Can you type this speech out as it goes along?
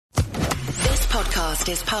podcast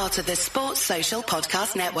is part of the Sports Social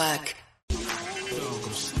Podcast Network. I'm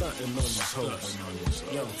stunting on these hoes.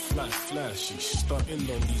 Young flashy, stunting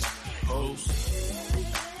on these hoes.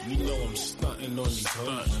 You know I'm stunting on these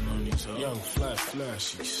hoes. Young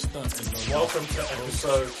flashy, stunting on these hoes. Welcome to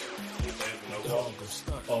episode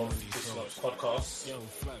of this podcast.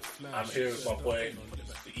 I'm here with my boy,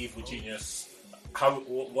 the evil genius.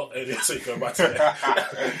 What alias are you going by today?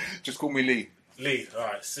 Just call me Lee. Lee,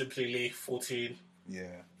 alright, simply Lee, 14. Yeah.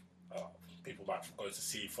 People might go to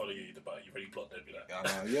see, follow you, but you already blocked them, you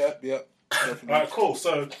Yeah. Definitely. Alright, cool.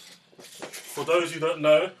 So, for those who don't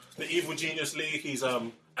know, the evil genius Lee, he's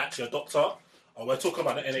actually a doctor. We're talking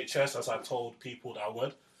about the NHS, as I told people that I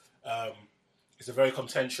would. It's a very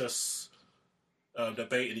contentious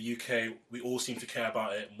debate in the UK. We all seem to care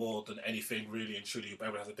about it more than anything, really and truly.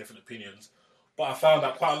 Everyone has different opinions. But I found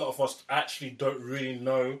that quite a lot of us actually don't really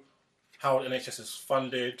know how the NHS is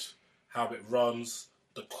funded, how it runs,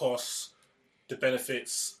 the costs, the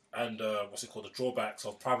benefits, and the drawbacks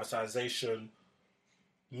of privatisation,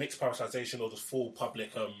 mixed privatisation, or just full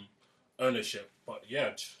public ownership. But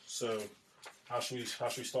yeah, so how should we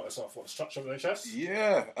start this off? What, the structure of the NHS?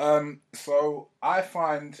 Yeah. So I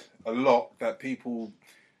find a lot that people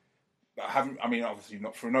that haven't, obviously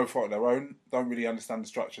not for no fault of their own, don't really understand the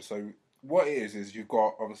structure. So what it is you've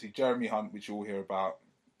got obviously Jeremy Hunt, which you all hear about.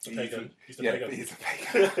 He's the pagan. He's a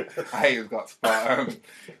pagan. I hate his guts, but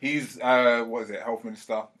he's Health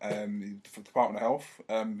Minister for the Department of Health.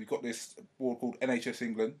 We've got this board called NHS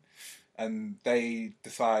England, and they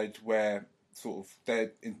decide where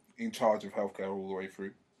they're in charge of healthcare all the way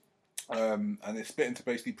through. And it's split into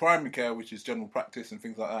basically primary care, which is general practice and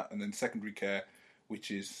things like that, and then secondary care, which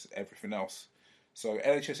is everything else. So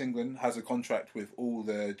NHS England has a contract with all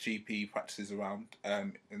the GP practices around,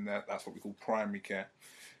 and that's what we call primary care.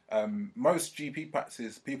 Most GP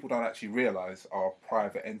practices, people don't actually realise, are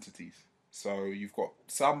private entities. So you've got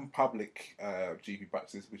some public GP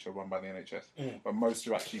practices which are run by the NHS, but most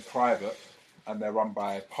are actually private, and they're run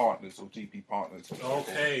by partners or GP partners.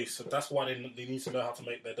 Okay, so that's why they need to know how to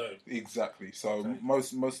make their dough. Exactly. So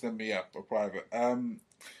most of them, are private.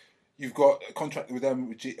 You've got a contract with them,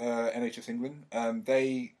 with NHS England.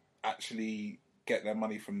 They actually get their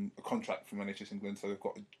money from a contract from NHS England. So they've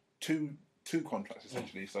got two contracts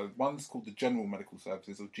essentially. So one's called the General Medical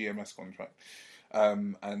Services or GMS contract,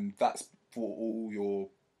 and that's for all your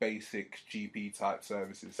basic GP type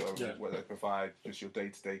services. So where they provide just your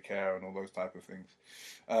day-to-day care and all those type of things.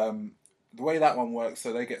 The way that one works,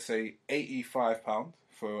 so they get say £85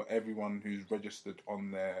 for everyone who's registered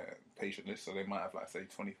on their patient list. So they might have, say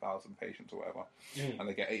 20,000 patients or whatever, and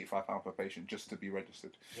they get £85 per patient just to be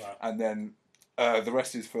registered. Right. And then the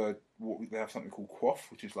rest is for they have something called QOF,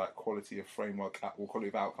 which is like quality of framework or quality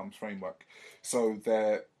of outcomes framework. So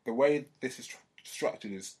the way this is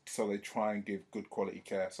structured is so they try and give good quality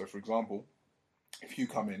care. So for example, if you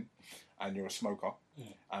come in and you're a smoker,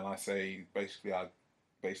 and I say I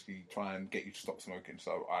try and get you to stop smoking.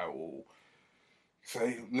 So I will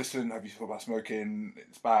say, listen, have you thought about smoking?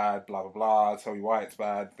 It's bad, blah, blah, blah. Tell you why it's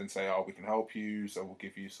bad. Then say, we can help you. So we'll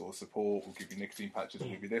give you support. We'll give you nicotine patches.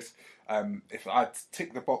 We'll give you this. If I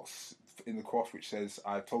tick the box in the QOF which says,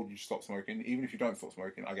 I've told you to stop smoking, even if you don't stop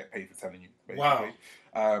smoking, I get paid for telling you, basically.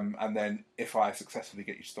 Wow. And then if I successfully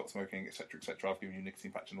get you to stop smoking, etc., I've given you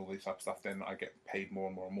nicotine patch and all this type of stuff, then I get paid more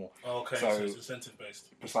and more and more. Okay, so it's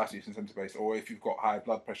incentive-based. Precisely, it's incentive-based. Or if you've got high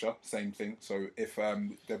blood pressure, same thing. So if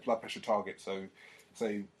the blood pressure target, so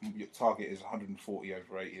say your target is 140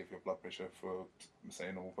 over 80 of your blood pressure for, say,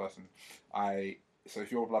 a normal person. So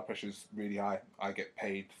if your blood pressure is really high, I get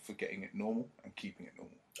paid for getting it normal and keeping it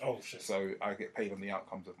normal. Oh, shit. So I get paid on the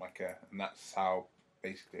outcomes of my care, and that's how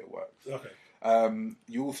basically it works. Okay.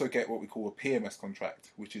 You also get what we call a PMS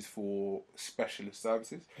contract, which is for specialist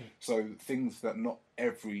services. So things that not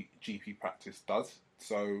every GP practice does.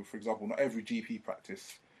 So, for example, not every GP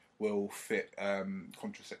practice will fit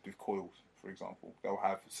contraceptive coils. For example, they'll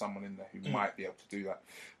have someone in there who might be able to do that,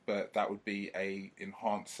 but that would be a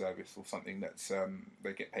enhanced service or something that's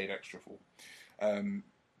they get paid extra for.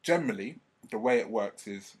 Generally, the way it works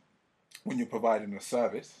is when you're providing a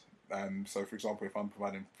service. So, for example, if I'm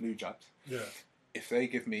providing flu jabs, if they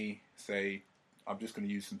give me, say, I'm just going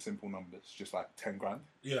to use some simple numbers, just like 10 grand,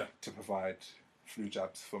 to provide flu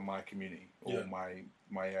jabs for my community or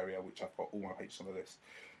my area, which I've got all my patients on the list.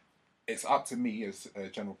 It's up to me as a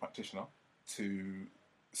general practitioner to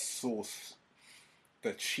source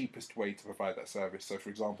the cheapest way to provide that service. So, for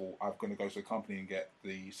example, I'm going to go to a company and get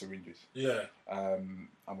the syringes. I'm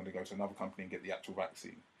going to go to another company and get the actual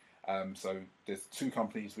vaccine. So there's two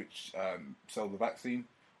companies which sell the vaccine.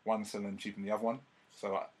 One's selling cheaper than the other one.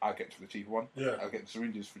 So I get to the cheaper one. Yeah. I get the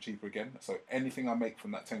syringes for cheaper again. So anything I make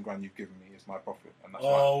from that 10 grand you've given me is my profit, and that's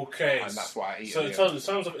Okay. and that's what I eat. So at the end. in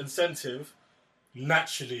terms of incentive,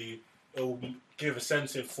 naturally, it will give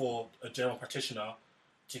incentive for a general practitioner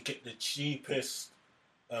to get the cheapest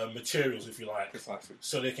materials, if you like, Precisely.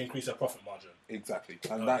 so they can increase their profit margin. Exactly.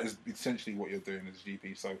 And that is essentially what you're doing as a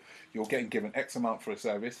GP. So you're getting given X amount for a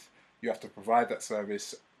service. You have to provide that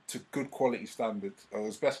service to good quality standards, or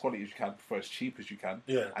as best quality as you can, for as cheap as you can.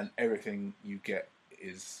 Yeah. And everything you get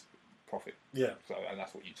is profit. Yeah. So, and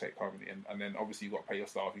that's what you take home in the end. And then obviously you've got to pay your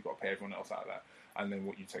staff, you've got to pay everyone else out of that. And then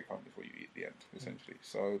what you take home is what you eat at the end, essentially.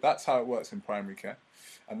 So that's how it works in primary care.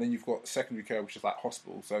 And then you've got secondary care, which is like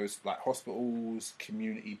hospitals. So it's like hospitals,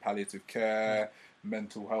 community palliative care,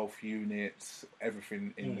 mental health units,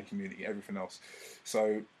 everything in the community, everything else.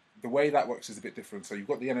 So the way that works is a bit different. So you've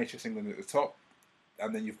got the NHS England at the top,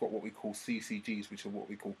 and then you've got what we call CCGs, which are what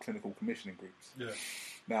we call clinical commissioning groups. Yeah.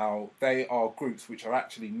 Now, they are groups which are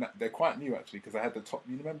actually, they're quite new actually, because they had the top,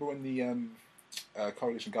 you remember when the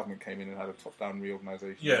coalition government came in and had a top-down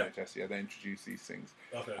reorganisation of the NHS? Yeah, they introduced these things.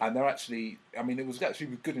 Okay. And they're actually, I mean, it was actually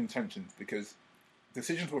with good intentions, because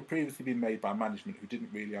decisions were previously being made by management who didn't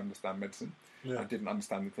really understand medicine and didn't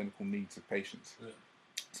understand the clinical needs of patients. Yeah.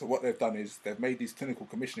 So what they've done is they've made these clinical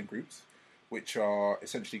commissioning groups, which are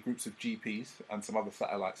essentially groups of GPs and some other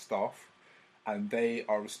satellite staff, and they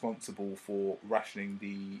are responsible for rationing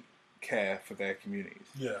the care for their communities.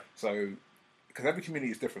 Yeah. So, because every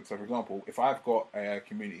community is different. So, for example, if I've got a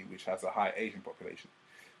community which has a high Asian population,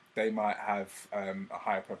 they might have a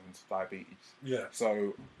higher prevalence of diabetes. Yeah.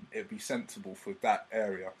 So, it'd be sensible for that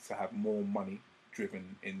area to have more money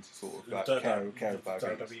driven into sort of that care of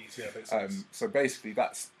diabetes. Yeah, makes sense. So basically,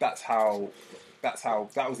 that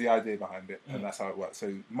was the idea behind it, and that's how it works.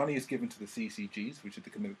 So money is given to the CCGs, which are the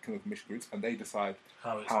clinical commission groups, and they decide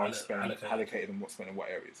how it's spent, allocated, and what's spent in what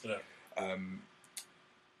areas. Yeah.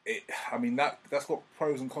 I mean that's got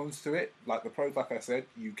pros and cons to it. Like the pros, like I said,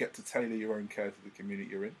 you get to tailor your own care to the community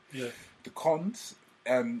you're in. Yeah. The cons,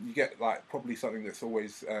 you get like probably something that's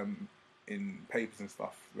always in papers and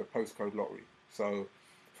stuff, the postcode lottery. So,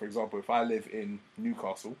 for example, if I live in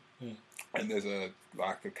Newcastle and there's a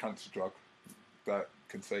cancer drug that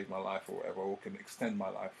can save my life or whatever, or can extend my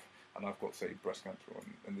life, and I've got, say, breast cancer,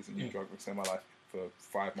 and there's a new drug that can extend my life for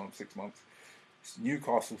 5 months, 6 months,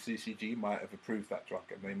 Newcastle CCG might have approved that drug,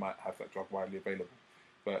 and they might have that drug widely available.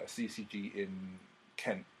 But a CCG in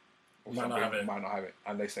Kent or might not have it.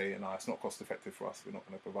 And they say, no, it's not cost effective for us, we're not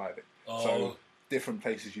going to provide it. Oh. So, different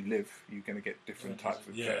places you live, you're going to get different types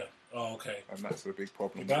of care. Oh, okay. And that's the big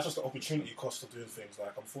problem. But that's just the opportunity cost of doing things.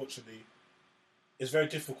 Like, unfortunately, it's very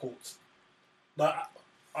difficult. Like,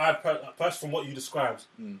 from what you described,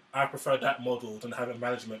 I prefer that model than having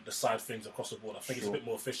management decide things across the board. I think it's a bit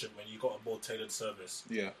more efficient when you've got a more tailored service.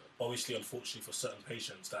 Yeah. Obviously, unfortunately, for certain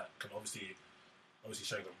patients, that can obviously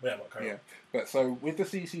shake them. Yeah, but carry on. But so with the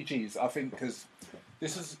CCGs, I think because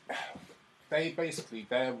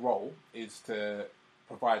their role is to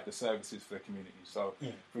provide the services for the community. So,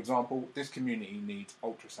 for example, this community needs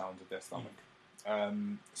ultrasounds of their stomach.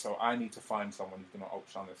 So I need to find someone who's going to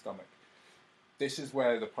ultrasound their stomach. This is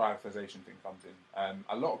where the privatisation thing comes in.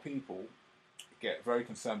 A lot of people get very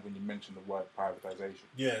concerned when you mention the word privatisation.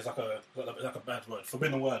 Yeah, it's like a bad word,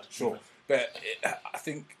 forbidden word. Sure, but I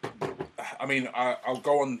think, I mean, I'll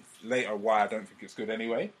go on later why I don't think it's good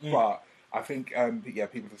anyway. But I think,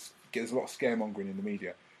 people just there's a lot of scaremongering in the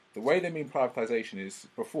media. The way they mean privatisation is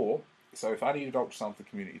before. So if I needed ultrasound for the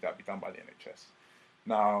community, that'd be done by the NHS.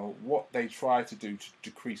 Now, what they try to do to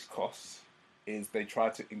decrease costs is they try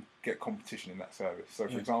to get competition in that service. So,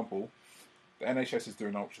 for example, the NHS is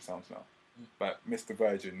doing ultrasounds now, but Mr.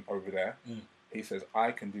 Virgin over there, he says,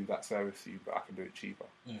 I can do that service for you, but I can do it cheaper.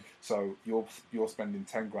 So you're spending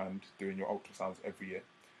 10 grand doing your ultrasounds every year.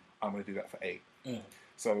 I'm going to do that for 8.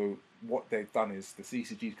 So what they've done is the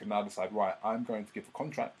CCGs can now decide, right, I'm going to give a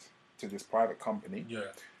contract to this private company,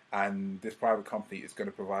 and this private company is going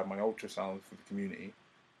to provide my ultrasounds for the community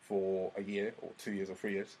for a year or 2 years or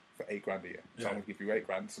 3 years for 8 grand a year. So I'm going to give you 8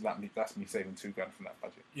 grand. So that's me saving 2 grand from that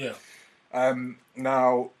budget. Yeah.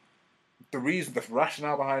 Now, the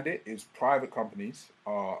rationale behind it is private companies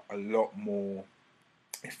are a lot more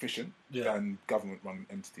efficient than government-run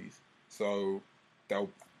entities. So they'll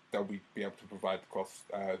be able to provide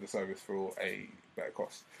the service for a better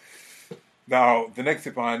cost. Now, the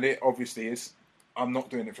negative behind it, obviously, is I'm not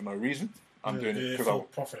doing it for no reason. I'm doing it because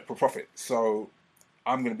for profit. So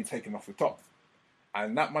I'm going to be taking off the top.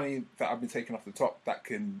 And that money that I've been taking off the top,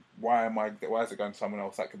 why is it going to someone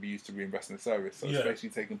else? That could be used to reinvest in the service. So it's basically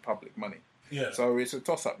taking public money. Yeah. So it's a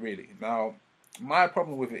toss-up, really. Now, My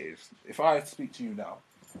problem with it is, if I speak to you now,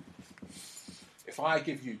 if I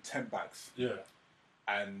give you 10 bags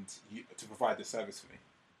and to provide the service for me,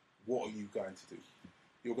 what are you going to do?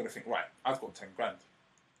 You're going to think, right, I've got 10 grand.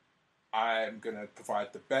 I'm going to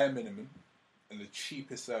provide the bare minimum and the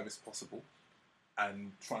cheapest service possible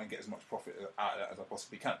and try and get as much profit out of it as I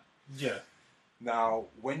possibly can. Yeah. Now,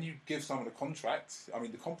 when you give someone a contract, I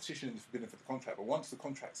mean, the competition is forbidden for the contract, but once the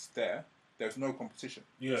contract's there, there's no competition.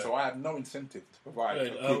 Yeah. So I have no incentive to provide a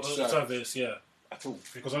good service at all.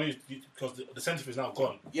 Because the incentive is now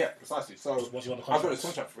gone. Yeah, precisely. So I've got this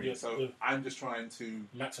contract for you, so I'm just trying to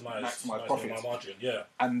maximise profit. My margin, yeah.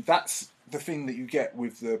 And that's the thing that you get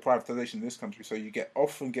with the privatisation in this country. So you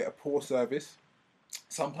often get a poor service.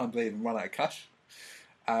 Sometimes they even run out of cash.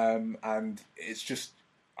 And it's just,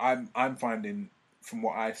 I'm finding, from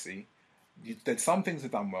what I see, there's some things are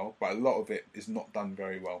done well, but a lot of it is not done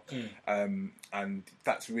very well. And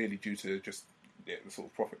that's really due to just the sort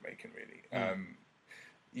of profit making, really.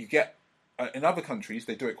 You get, in other countries,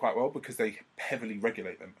 they do it quite well because they heavily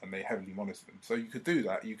regulate them and they heavily monitor them. So you could do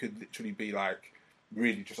that. You could literally be like,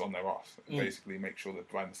 really just on their arse and basically make sure they're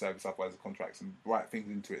providing the service, otherwise the contracts, and write things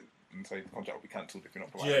into it and say the contract will be cancelled if you're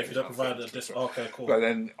not providing. Yeah, if you don't provide this, okay, cool. But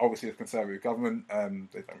then obviously the Conservative government,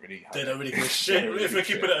 they don't really give a shit. If they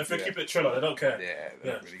keep it triller, they don't care. Yeah,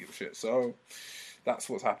 they don't really give a shit. So that's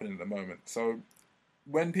what's happening at the moment. So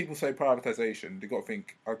when people say privatisation, they've got to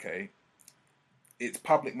think, okay, it's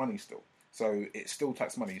public money still, so it's still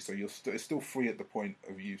tax money. So it's still free at the point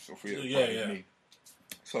of use or free at the point of need.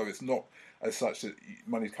 So it's not as such that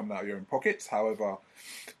money's coming out of your own pockets. However,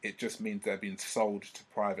 it just means they're being sold to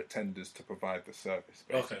private tenders to provide the service,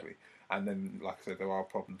 basically. Okay. And then, like I said, there are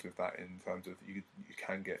problems with that in terms of you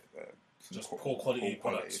can get some just poor quality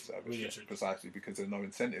products, service, really precisely because there's no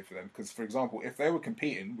incentive for them. Because, for example, if they were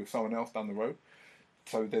competing with someone else down the road,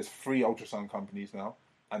 so there's 3 ultrasound companies now,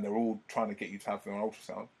 and they're all trying to get you to have their own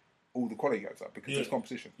ultrasound, all the quality goes up because there's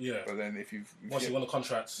competition. Yeah. But then once you won the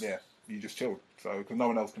contracts, you just chilled. So because no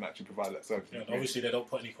one else can actually provide that service. Yeah, obviously they don't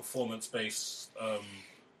put any performance-based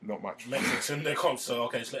not much metrics in their comp. So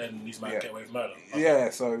okay, it's letting these men get away with murder. Okay. Yeah.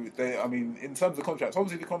 So in terms of contracts,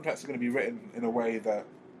 obviously the contracts are going to be written in a way that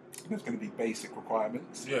there's going to be basic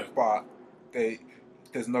requirements. Yeah. But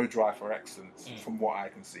there's no drive for excellence from what I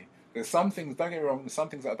can see. There's some things, don't get me wrong, there's some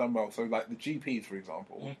things that are done well. So like the GPs, for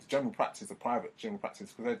example, the general practice, the private general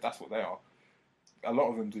practice, because that's what they are. A lot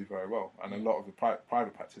of them do very well, and a lot of the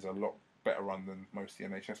private practices are a lot better run than most of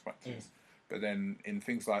the NHS practices. But then in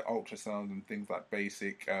things like ultrasound and things like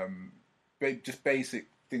basic, just basic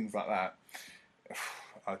things like that,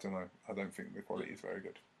 I don't know. I don't think the quality is very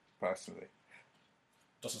good, personally.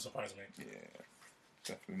 Doesn't surprise me. Yeah,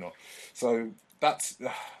 definitely not. So that's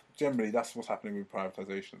generally that's what's happening with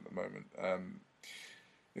privatisation at the moment.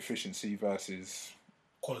 Efficiency versus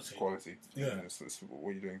quality. Yeah, that's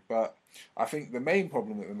what you're doing. But I think the main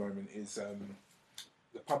problem at the moment is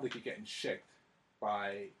the public are getting shagged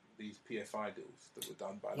by these PFI deals that were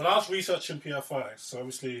done by. When I was researching PFI, so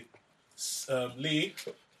obviously Lee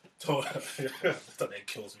told that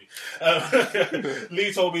kills me.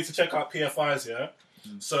 Lee told me to check out PFIs. Yeah,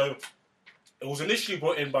 so it was initially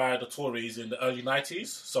brought in by the Tories in the early 90s.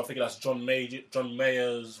 So I think that's John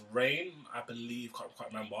Mayer's reign, I believe. Can't quite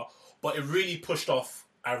remember, but it really pushed off,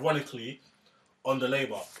 ironically, on the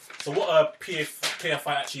Labour. So what a PFI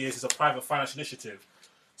actually is a private finance initiative.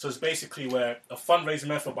 So it's basically where a fundraising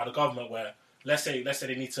method by the government where, let's say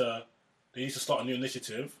they need to start a new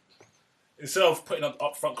initiative. Instead of putting up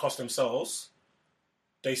upfront costs themselves,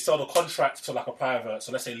 they sell the contract to like a private.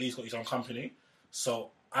 So let's say Lee's got his own company. So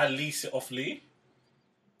I lease it off Lee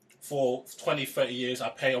for 20, 30 years. I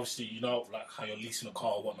pay, obviously, like how you're leasing a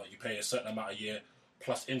car or whatnot. You pay a certain amount a year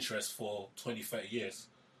plus interest for 20, 30 years.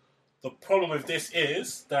 The problem with this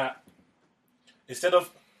is that instead of...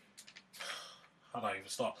 How do I even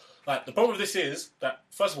start? Like, the problem with this is that,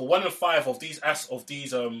 first of all, 1 in 5 of these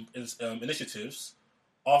initiatives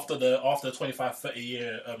after the 25, 30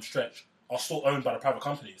 year stretch are still owned by the private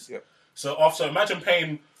companies. Yep. So imagine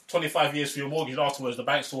paying 25 years for your mortgage, and afterwards the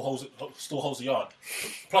bank still holds the yard.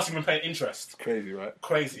 Plus you've been paying interest. It's crazy, right?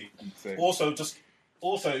 Crazy. Insane. Also,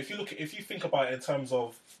 if you think about it in terms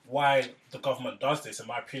of why the government does this, in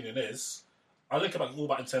my opinion, I think about all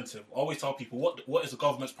about incentive. I always tell people what is the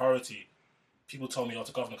government's priority. People tell me,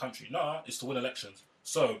 to govern the country. Nah, it's to win elections.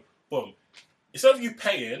 So, boom. Instead of you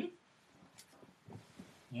paying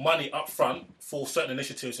money up front for certain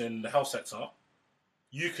initiatives in the health sector,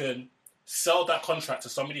 you can sell that contract to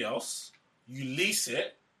somebody else, you lease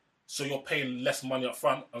it, so you're paying less money up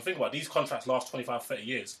front. And think about it, these contracts last 25, 30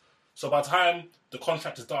 years. So by the time the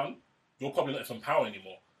contract is done, you're probably not even in power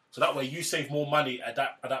anymore. So that way you save more money at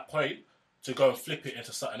that point to go and flip it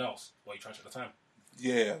into something else while you try to check the time.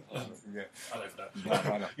 Yeah. I know for that.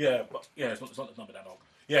 I know. Yeah, but yeah, it's not been that long.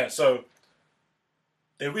 Yeah, so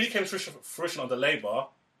they really came to fruition under Labour,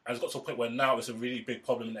 and it's got to a point where now it's a really big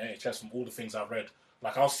problem in the NHS from all the things I've read.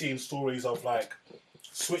 Like, I was seeing stories of, like,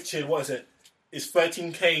 switching, what is it? It's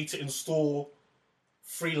 $13,000 to install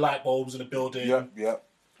 3 light bulbs in a building. Yeah.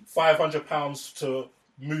 £500 to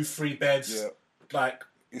move 3 beds. Yeah. Like,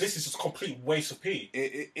 this is just a complete waste of pee.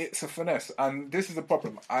 It's a finesse, and this is the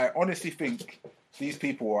problem. I honestly think these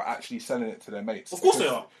people are actually selling it to their mates. Of course they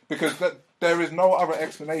are. Because there is no other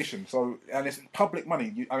explanation. So, and it's public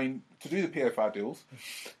money. To do the PFI deals,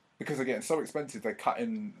 because they're getting so expensive, they're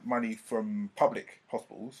cutting money from public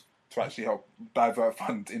hospitals to actually help divert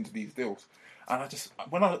funds into these deals. And I just,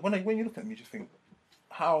 when you look at them, you just think,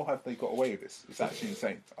 how have they got away with this? It's actually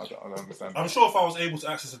insane. I don't understand. I'm sure if I was able to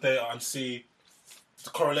access the data and see the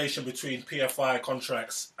correlation between PFI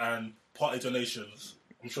contracts and party donations,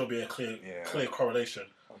 I'm sure it'd be a clear correlation.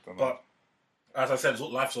 But as I said,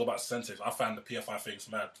 life's all about incentives. I found the PFI things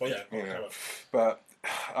mad. But yeah. But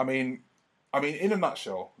I mean, in a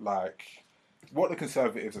nutshell, like what the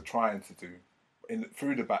Conservatives are trying to do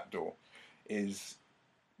through the back door is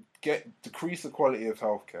decrease the quality of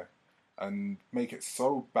healthcare and make it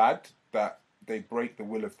so bad that they break the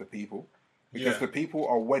will of the people. Because the people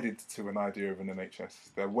are wedded to an idea of an NHS.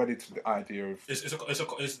 They're wedded to the idea of... It's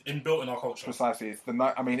inbuilt in our culture. Precisely.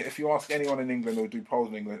 If you ask anyone in England or do polls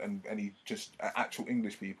in England and any just actual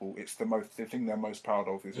English people, it's the thing they're most proud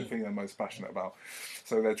of. It's the thing they're most passionate about.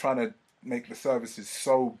 So they're trying to make the services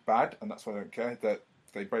so bad, and that's why they don't care, that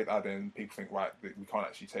they break that idea and people think, right, we can't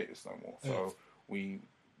actually take this no more. So we'll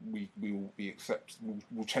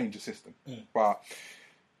change the system. But...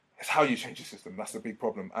 it's how you change the system. That's the big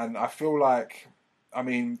problem. And I feel like,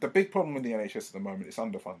 the big problem with the NHS at the moment is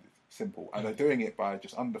underfunded. Simple. And they're doing it by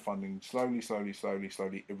just underfunding, slowly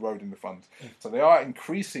eroding the funds. So they are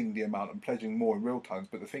increasing the amount and pledging more in real time.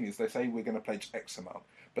 But the thing is, they say we're going to pledge X amount.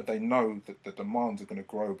 But they know that the demands are going to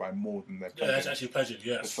grow by more than they're pledging. Yeah, they're actually pledging,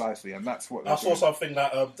 yes. Precisely. And that's what I saw something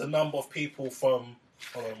that the number of people from...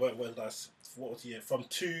 What was the year? From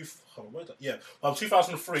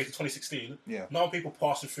 2003 to 2016, number of people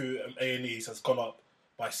passing through A&Es has gone up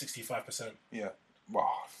by 65%. Yeah.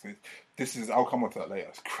 Wow. I'll come on to that later.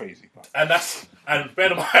 It's crazy. And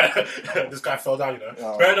bear in mind, this guy fell down,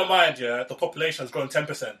 Bear in mind, the population has grown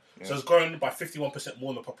 10%. So it's grown by 51%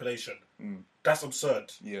 more than the population. That's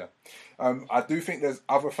absurd. Yeah. I do think there's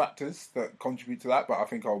other factors that contribute to that, but I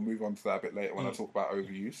think I'll move on to that a bit later when I talk about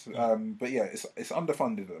overuse. But yeah, it's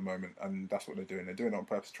underfunded at the moment, and that's what they're doing. They're doing it on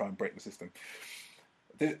purpose to try and break the system.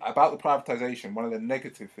 About the privatisation, one of the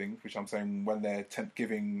negative things, which I'm saying when they're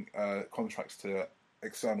giving contracts to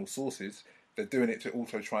external sources, they're doing it to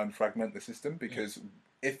also try and fragment the system, because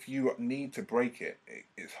if you need to break it,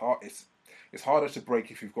 it's hard. It's harder to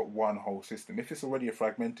break if you've got one whole system. If it's already a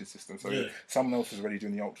fragmented system, so someone else is already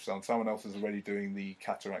doing the ultrasound, someone else is already doing the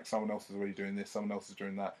cataract, someone else is already doing this, someone else is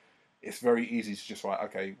doing that, it's very easy to just write,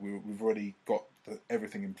 okay, we've already got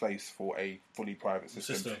everything in place for a fully private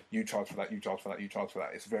system. You charge for that, you charge for that, you charge for that.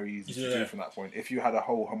 It's very easy to do from that point. If you had a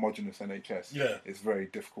whole homogenous NHS, it's very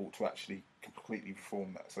difficult to actually completely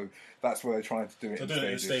reform that. So that's where they're trying to do it,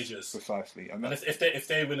 in stages. Precisely. And if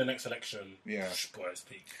they win the next election, boy, it's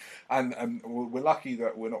peak. And we're lucky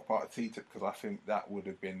that we're not part of TTIP, because I think that would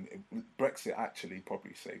have been... Brexit actually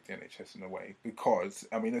probably saved the NHS in a way, because,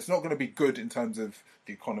 it's not going to be good in terms of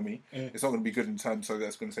the economy. It's not going to be good in terms, so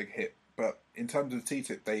that's going to take a hit. But in terms of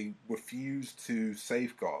TTIP, they refused to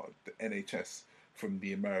safeguard the NHS from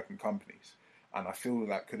the American companies. And I feel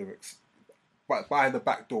that could have, by the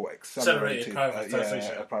back door, accelerated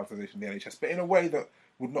privatisation of the NHS, but in a way that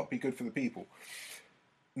would not be good for the people.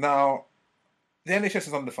 Now, the NHS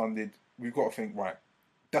is underfunded. We've got to think, right,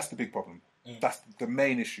 that's the big problem. That's the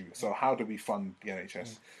main issue. So how do we fund the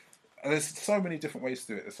NHS? And there's so many different ways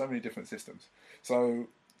to do it. There's so many different systems. So...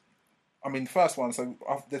 the first one, so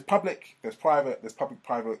there's public, there's private, there's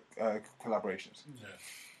public-private collaborations.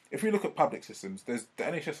 If we look at public systems, there's the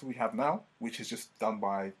NHS we have now, which is just done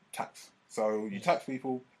by tax. So you tax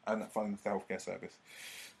people and that funds the healthcare service.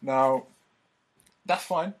 Now, that's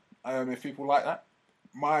fine if people like that.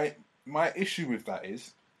 My issue with that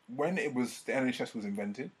is, when the NHS was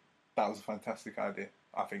invented, that was a fantastic idea.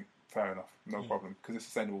 I think, fair enough, no problem, because it's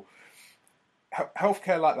sustainable.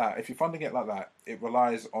 Healthcare like that, if you're funding it like that, it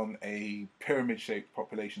relies on a pyramid-shaped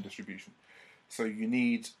population distribution. So you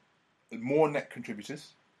need more net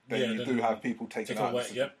contributors than you do have people taking out.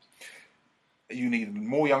 You need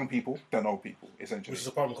more young people than old people, essentially. Which is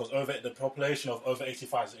a problem, because the population of over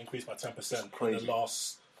 85 has increased by 10% in the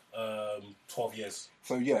last 12 years.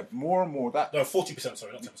 So yeah, more and more that. No, 40%.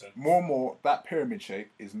 Sorry, not 10%. More and more that pyramid shape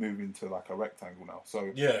is moving to like a rectangle now.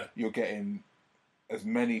 So Yeah. you're getting as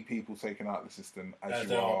many people taking out the system as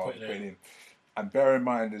you are putting in. And bear in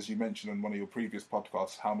mind, as you mentioned on one of your previous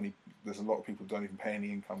podcasts, there's a lot of people who don't even pay any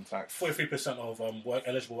income tax. 43% of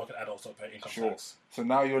eligible working adults don't pay income tax. So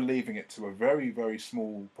now you're leaving it to a very, very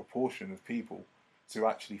small proportion of people to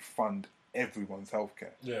actually fund everyone's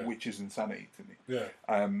healthcare, which is insanity to me.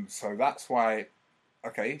 Yeah. So that's why,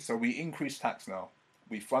 so we increase tax now.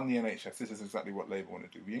 We fund the NHS. This is exactly what Labour want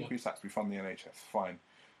to do. We increase tax, we fund the NHS. Fine.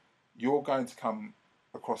 You're going to come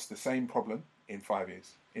across the same problem in 5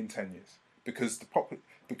 years, in 10 years. Because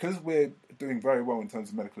we're doing very well in terms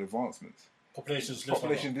of medical advancements, populations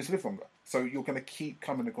just live longer. So you're going to keep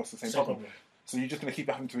coming across the same problem. So you're just going to keep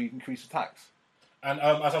having to increase the tax. And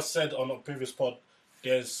as I said on a previous pod,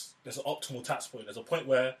 there's an optimal tax point. There's a point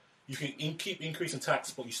where you can keep increasing tax,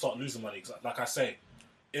 but you start losing money. Like I say,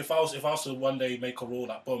 if I was to one day make a rule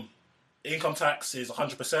that boom, income tax is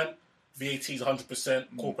 100%, VAT is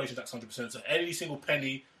 100%, corporation tax 100%. So any single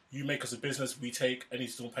penny you make as a business, we take. Any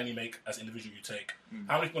single penny you make as an individual, you take.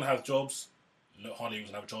 How many people have jobs? No, hardly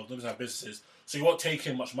anyone have jobs. Nobody have businesses. So you won't take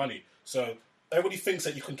in much money. So everybody thinks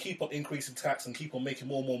that you can keep on increasing tax and keep on making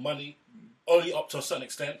more and more money, only up to a certain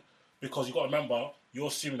extent, because you've got to remember, you're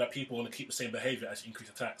assuming that people are going to keep the same behaviour as you increase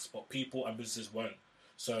the tax, but people and businesses won't.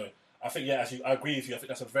 So I think, I agree with you. I think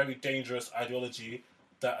that's a very dangerous ideology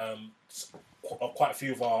that quite a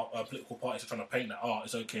few of our political parties are trying to paint that,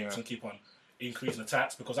 it's okay to keep on increasing the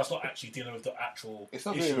tax, because that's not actually dealing with the actual It's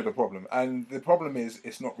not issue. dealing with the problem. And the problem is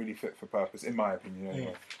it's not really fit for purpose, in my opinion,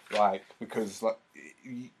 anyway. Because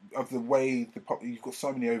of the way you've got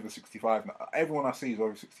so many over 65 now. Everyone I see is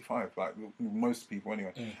over 65, like most people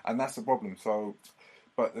anyway. And that's the problem. So,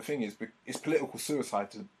 but the thing is, it's political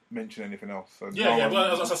suicide to mention anything else. So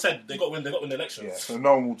well, as I said, they got to win the elections. Yeah, so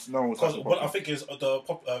no one will Because what I think is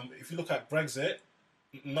if you look at the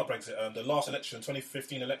last election,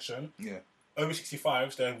 2015 election, over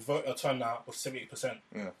 65s, their voter turnout was 78%.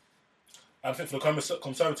 Yeah. And I think for the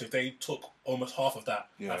Conservative, they took almost half of that,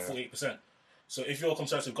 at 48%. So if you're a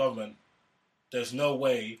Conservative government, there's no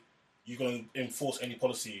way you're going to enforce any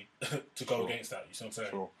policy to go against that. You see what I'm saying?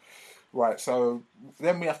 Sure. Right, so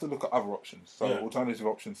then we have to look at other options, alternative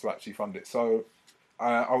options to actually fund it. So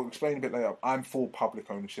I'll explain a bit later. I'm for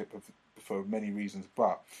public ownership for many reasons,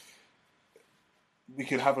 but we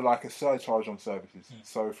could have a surcharge on services.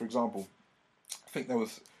 So, for example, I think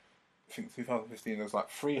 2015 there was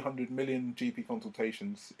 300 million GP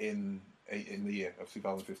consultations in the year of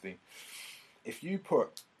 2015. If you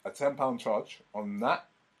put a £10 charge on that,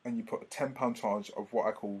 and you put a £10 charge of what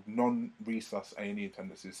I call non-resus A&E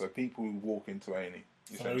attendances, so people who walk into A&E.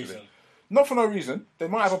 For no reason. Not for no reason. They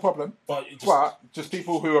might have a problem, but just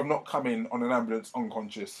people who have not come in on an ambulance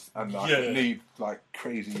unconscious and need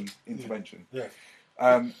crazy intervention.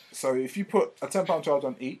 So if you put a £10 charge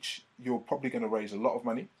on each, you're probably going to raise a lot of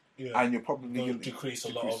money, and you're probably going to decrease a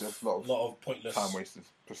lot of pointless time wasters.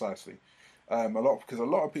 Precisely, because a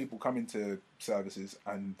lot of people come into services,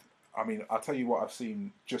 and I mean, I'll tell you what I've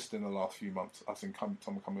seen just in the last few months. I've seen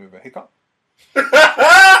someone come in with a hiccup.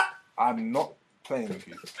 I'm not playing with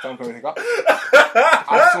you. Someone come with a hiccup.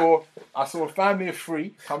 I saw a family of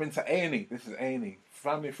three come into A&E. This is A&E.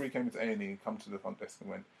 Family of three came into A&E and come to the front desk and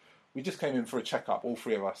went, "We just came in for a checkup, all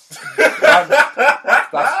three of us."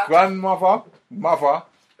 That's grandmother, mother,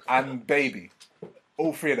 and baby.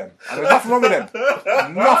 All three of them. And there's nothing wrong with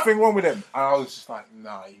them. Nothing wrong with them. And I was just like,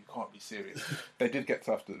 nah, you can't be serious. They did get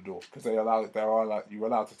turfed at the door, because you're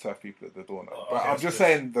allowed to turf people at the door now. But I'm just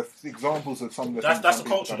saying the examples of some of the things. That's the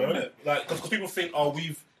culture, though, isn't it? Because people think,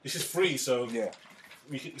 this is free, so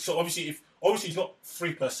so obviously it's not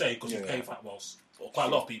free per se, because you pay VAT. Quite a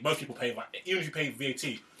lot of people. Most people pay VAT. Even if you pay VAT,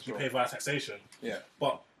 you pay via taxation. Yeah.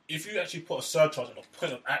 But if you actually put a surcharge on a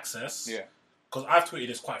point of access, because I've tweeted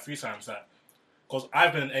this quite a few times because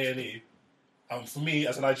I've been in A&E, for me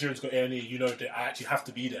as a Nigerian to go A&E, you know that I actually have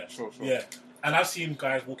to be there. Sure. Yeah. And I've seen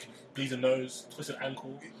guys walking, bleeding nose, twisted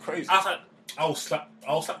ankle. Crazy. I was like,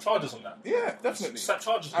 I'll slap charges on that. Yeah, definitely. Slap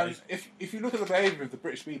charges. And if you look at the behaviour of the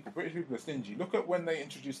British people are stingy. Look at when they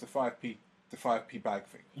introduced the 5p bag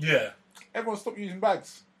thing. Yeah. Everyone stopped using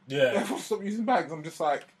bags. Yeah. Everyone stopped using bags. I'm just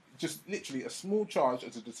like, literally a small charge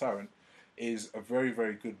as a deterrent is a very,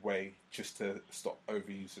 very good way just to stop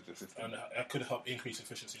overuse of the system. And that could help increase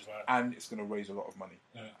efficiency as well. And it's going to raise a lot of money.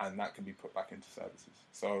 Yeah. And that can be put back into services.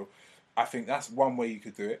 So I think that's one way you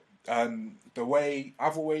could do it. The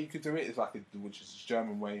other way you could do it is which is the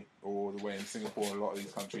German way, or the way in Singapore and a lot of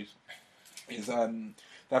these countries, is they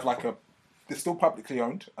have they're still publicly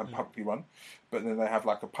owned and publicly run, but then they have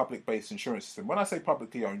like a public-based insurance system. When I say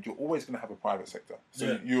publicly owned, you're always going to have a private sector.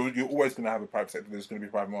 So you're always going to have a private sector. There's going to be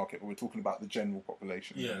a private market, but we're talking about the general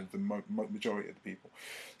population, the majority of the people.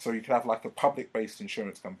 So you could have like a public-based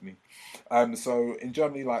insurance company. So in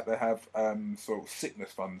Germany, like they have sort of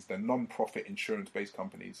sickness funds. They're non-profit insurance-based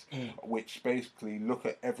companies, which basically look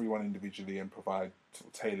at everyone individually and provide sort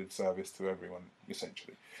of tailored service to everyone,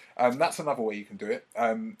 essentially. That's another way you can do it,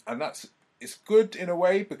 and it's good in a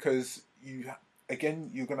way because it's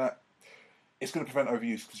gonna prevent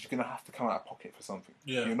overuse because you're gonna have to come out of pocket for something.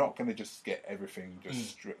 Yeah. You're not gonna just get everything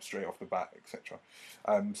just straight off the bat, etc.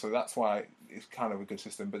 So that's why it's kind of a good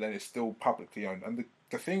system, but then it's still publicly owned. And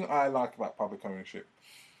the thing I like about public ownership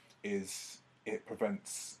is it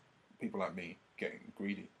prevents people like me getting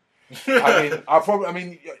greedy. I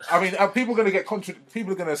mean, people are going to get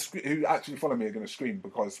people are going to who actually follow me are going to scream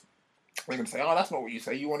because they're going to say, "Oh, that's not what you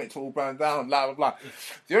say. You want it to all burn down." Blah blah blah.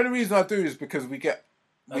 The only reason I do is because we get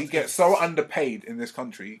so underpaid in this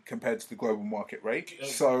country compared to the global market rate.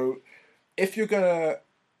 So if you're going to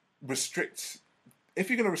restrict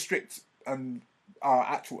our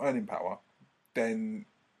actual earning power, then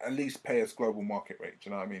at least pay us global market rate. Do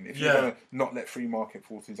you know what I mean? If you're going to not let free market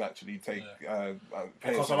forces actually take pay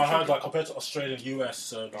because I heard like compared to Australia and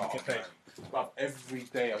US, you get paid. But every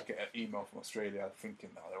day I get an email from Australia thinking,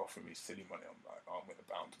 they're offering me silly money. I'm like, I'm going to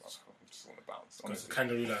bounce. I just want to bounce. Because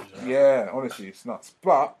kangaroo land. Yeah, honestly, it's nuts.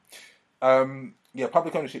 But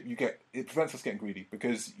public ownership, it prevents us getting greedy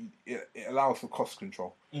because it allows for cost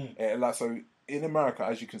control. So in America,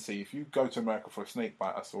 as you can see, if you go to America for a snake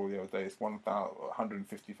bite, I saw the other day, it's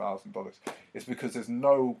 $150,000. It's because there's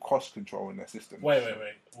no cost control in their system. Wait,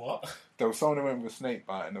 what? There was someone who went with a snake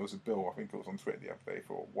bite, and there was a bill, I think it was on Twitter the other day,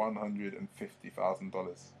 for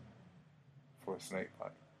 $150,000 for a snake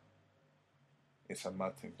bite. It's a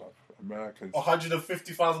mad thing, bruv. America's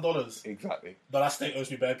 $150,000. Exactly. But that state owes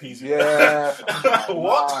me bare peas. Yeah.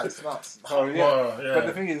 What? Nah, it's nuts. So, But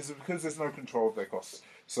the thing is, because there's no control of their costs,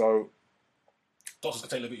 so doctors can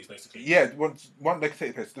take liberties, basically. Yeah, one they can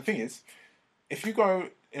take the piss. The thing is, if you go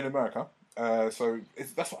in America, that's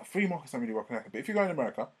what free markets don't really work in America. But if you go in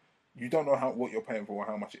America, you don't know what you're paying for or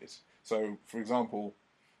how much it is. So, for example,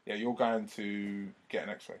 you're going to get an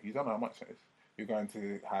X-ray. You don't know how much it is. You're going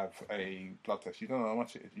to have a blood test. You don't know how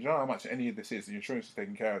much it is. You don't know how much any of this is. The insurance is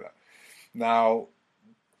taking care of that. Now,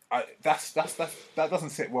 that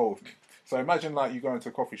doesn't sit well with me. So imagine like you go into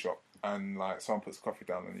a coffee shop and like someone puts coffee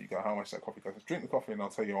down and you go, "How much is that coffee costs?" Drink the coffee and I'll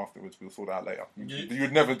tell you afterwards. We'll sort it out later.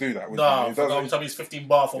 You'd never do that. No, you tell me it's 15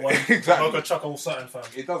 bar for one. Exactly. I'm gonna chuck all certain fam.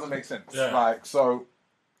 It doesn't make sense. Yeah. Like so,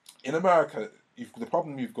 in America, the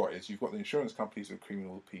problem you've got is you've got the insurance companies with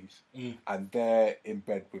criminal peas, and they're in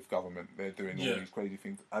bed with government. They're doing all these crazy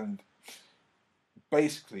things, and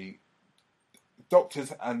basically,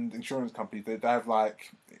 doctors and insurance companies they have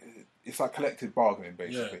like it's like collective bargaining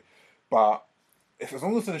basically. But as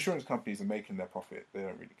long as the insurance companies are making their profit, they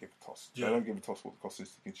don't really give a toss. They don't give a toss what the cost is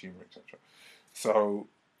to the consumer, etc. So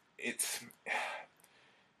it's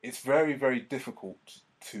very, very difficult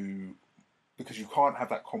because you can't have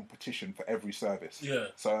that competition for every service. Yeah.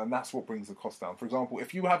 So and that's what brings the cost down. For example,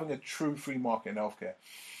 if you were having a true free market in healthcare,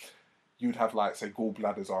 you'd have like say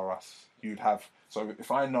gallbladders are us. So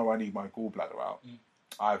if I know I need my gallbladder out,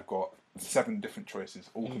 I've got 7 different choices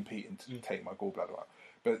all competing to take my gallbladder out.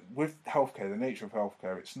 But with healthcare, the nature of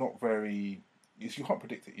healthcare, it's not very. You can't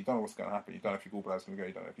predict it. You don't know what's going to happen. You don't know if your gallbladder's going to go.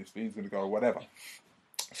 You don't know if your speen's going to go, or whatever.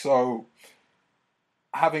 So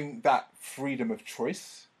having that freedom of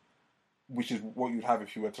choice, which is what you'd have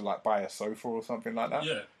if you were to like buy a sofa or something like that.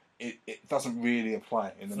 Yeah. It doesn't really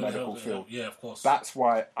apply in the medical field. Yeah, of course. That's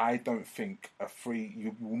why I don't think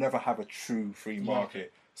you will never have a true free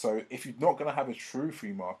market. So if you're not going to have a true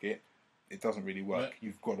free market, it doesn't really work. Yeah.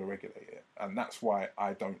 You've got to regulate it. And that's why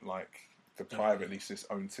I don't like the privately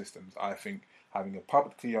owned systems. I think having a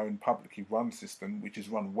publicly owned, publicly run system, which is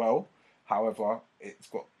run well, however, it's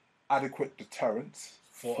got adequate deterrence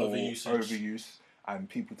for overuse and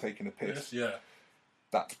people taking a piss. Yeah.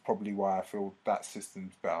 That's probably why I feel that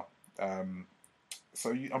system's better.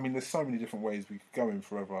 There's so many different ways we could go in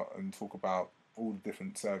forever and talk about all the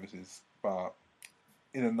different services, but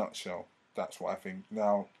in a nutshell, that's what I think.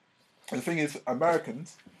 Now, the thing is,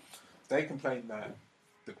 Americans, they complain that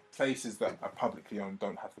the places that are publicly owned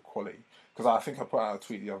don't have the quality. Because I think I put out a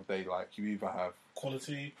tweet the other day, like, you either have...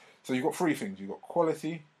 quality. So you've got 3 things. You've got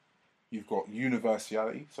quality, you've got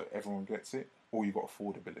universality, so everyone gets it, or you've got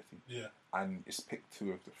affordability. Yeah. And it's pick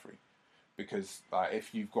 2 of the 3. because like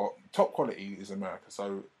if you've got top quality is America.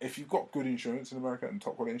 So if you've got good insurance in America and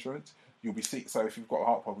top quality insurance, you'll be seen. So if you've got a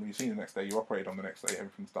heart problem, you're seen the next day, you're operated on the next day,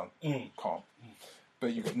 everything's done, calm.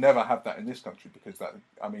 But you could never have that in this country because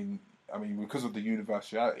because of the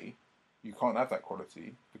universality, you can't have that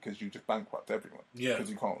quality because you just bankrupt everyone. Yeah. Because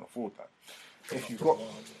you can't afford that. If you've got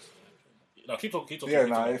keep talking.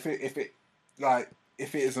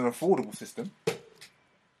 if it is an affordable system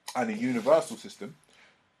and a universal system,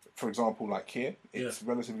 for example, like here, it's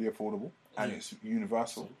relatively affordable and it's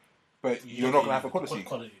universal, but you're not going to have a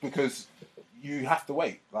quality because you have to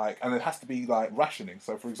wait, and it has to be rationing.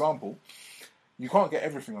 So, for example, you can't get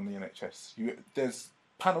everything on the NHS. There's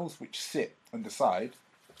panels which sit and decide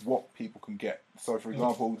what people can get. So, for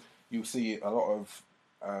example, you'll see a lot of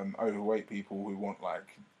overweight people who want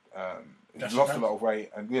lost a lot of weight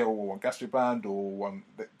and or want gastric band or want,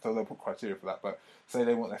 so they'll put criteria for that. But say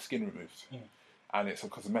they want their skin removed, and it's a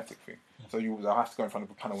cosmetic thing. So they'll have to go in front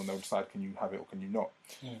of a panel and they'll decide can you have it or can you not.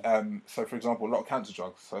 So, for example, a lot of cancer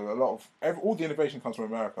drugs. So a lot of all the innovation comes from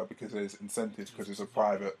America because there's incentives because it's a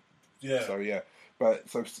private. Yeah. So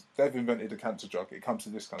so they've invented a cancer drug. It comes to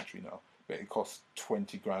this country now, but it costs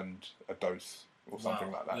 $20,000 a dose or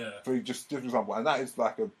something like that. Yeah. For just for example, and that is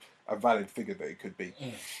a valid figure that it could be.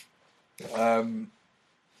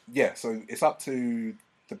 So it's up to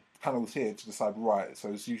the panels here to decide, right, so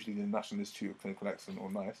it's usually the National Institute of Clinical Excellence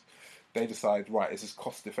or NICE, they decide, right, is this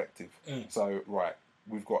cost effective? So, right,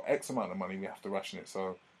 we've got X amount of money, we have to ration it,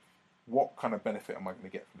 so what kind of benefit am I going to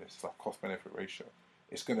get from this? It's like cost-benefit ratio.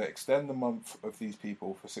 It's going to extend the month of these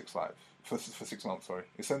people for 6 months,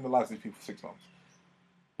 extend the lives of these people for 6 months,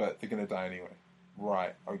 but they're going to die anyway.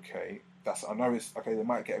 Right, okay, I know it's, okay, they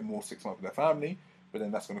might get more 6 months with their family, but then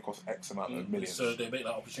that's going to cost X amount of millions. So they make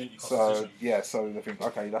that opportunity cost decision. So they think,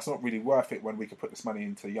 okay, that's not really worth it when we could put this money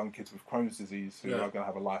into young kids with Crohn's disease who are going to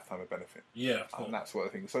have a lifetime of benefit. Yeah, cool. And that's what I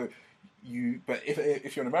think. So but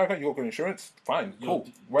if you're in America, you've got insurance, fine, cool.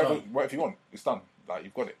 Whatever you want, it's done.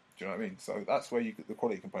 You've got it. Do you know what I mean? So that's where you get the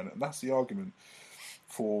quality component, and that's the argument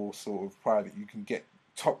for sort of private. You can get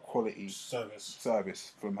top quality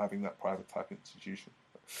service from having that private type institution.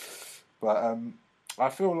 But I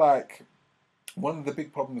feel like one of the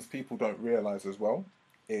big problems people don't realise as well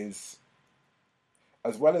is,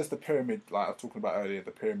 as well as the pyramid, like I was talking about earlier,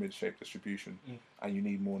 the pyramid-shaped distribution, and you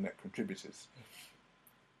need more net contributors.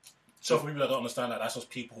 So for people that don't understand that, that's just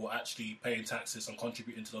people who are actually paying taxes and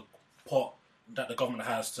contributing to the pot that the government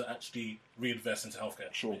has to actually reinvest into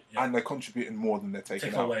healthcare. Sure. Yeah. And they're contributing more than they're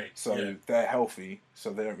taking out. Away. So they're healthy,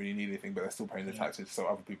 so they don't really need anything, but they're still paying the taxes so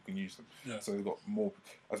other people can use them. Yeah. So they've got more.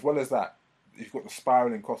 As well as that, you've got the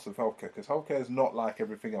spiralling cost of healthcare, because healthcare is not like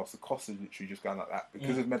everything else. The cost is literally just going like that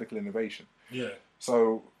because of medical innovation. Yeah.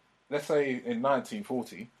 So let's say in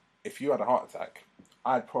 1940, if you had a heart attack,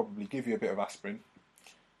 I'd probably give you a bit of aspirin,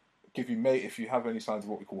 if you have any signs of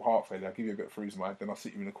what we call heart failure, I'll give you a bit of Furosemide, then I'll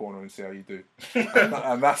sit you in the corner and see how you do.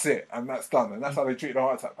 and that's it, and that's done. And that's how they treated a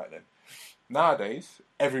heart attack back then. Nowadays,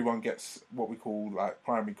 everyone gets what we call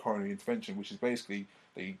primary coronary intervention, which is basically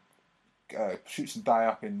they shoot some dye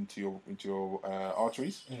up into your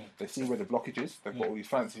arteries. They see where the blockage is. They've got all these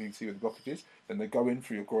fancy things to see where the blockage is. Then they go in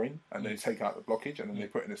through your groin and they take out the blockage and then they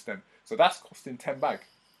put in a stent. So that's costing $10.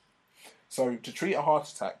 So to treat a heart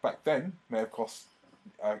attack back then may have cost,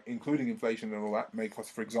 including inflation and all that, may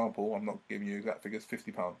cost, for example, I'm not giving you exact figures,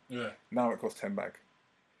 £50. Yeah. Now it costs $10.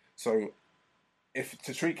 So if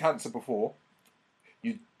to treat cancer before,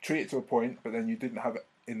 you treat it to a point, but then you didn't have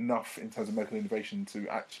enough in terms of medical innovation to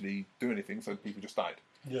actually do anything, so people just died.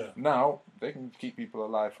 Yeah. Now they can keep people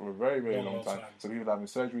alive for a very, very long time. So people are having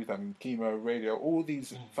surgeries, having chemo, radio, all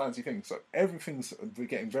these fancy things. So everything's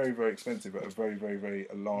getting very, very expensive at a very, very, very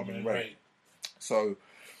alarming rate. So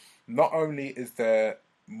not only is there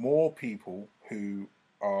more people who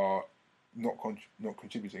are not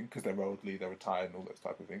contributing because they're elderly, they're retired, and all those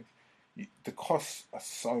type of things, the costs are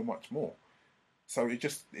so much more. So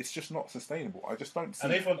it's just not sustainable. I just don't see.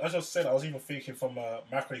 And even, as I said, I was even thinking from a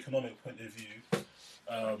macroeconomic point of view.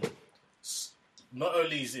 Not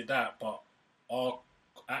only is it that, but our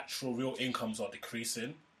actual real incomes are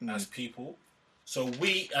decreasing as people. So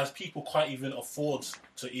we, as people, can't even afford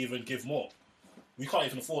to even give more. We can't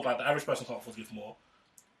even afford, the average person can't afford to give more.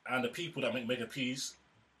 And the people that make mega Ps,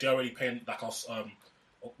 they're already paying, us.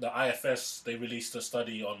 The IFS, they released a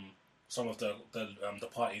study on some of the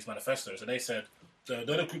party's manifestos, and they said the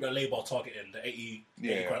group that Labour are targeting, the 80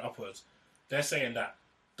 grand upwards, they're saying that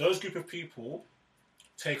those group of people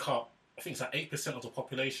take up, I think it's 8% of the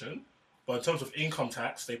population, but in terms of income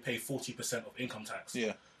tax, they pay 40% of income tax.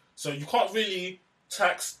 Yeah. So you can't really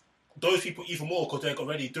tax those people even more because they're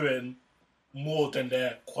already doing more than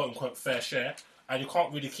their quote unquote fair share, and you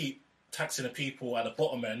can't really keep taxing the people at the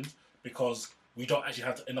bottom end because we don't actually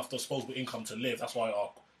have enough disposable income to live. That's why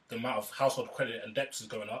the amount of household credit and debts is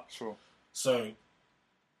going up. Sure. So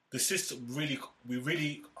the system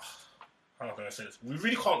how can I say this? We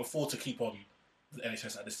really can't afford to keep on the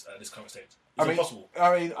NHS at this current stage. It's impossible.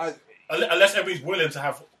 Unless everybody's willing to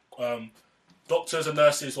have doctors and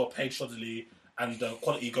nurses who are paid shoddily and the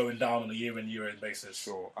quality going down on a year in basis.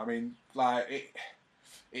 Sure. I mean, like it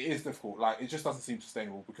is difficult. Like it just doesn't seem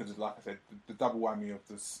sustainable because of, like I said, the double whammy of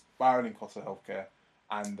the spiraling cost of healthcare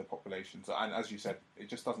and the population. So, and as you said, it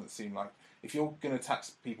just doesn't seem like if you're going to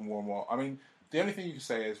tax people more and more. I mean, the only thing you can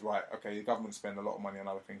say is, right, okay, the government spend a lot of money on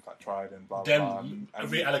other things like Trident and blah, blah, blah. And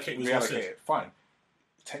reallocate resources. Reallocate it. Fine.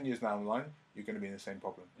 10 years down the line, you're going to be in the same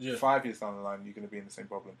problem. Yeah. 5 years down the line, you're going to be in the same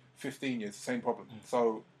problem. 15 years, the same problem.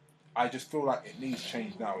 So I just feel like it needs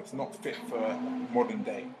change now. It's not fit for modern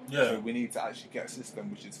day. Yeah. So we need to actually get a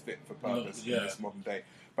system which is fit for purpose in this modern day.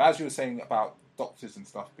 But as you were saying about doctors and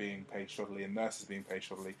stuff being paid shoddily and nurses being paid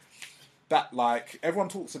shoddily, that, like, everyone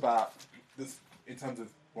talks about this in terms of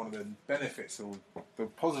one of the benefits or the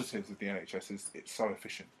positives of the NHS is it's so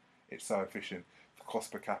efficient. It's so efficient. The cost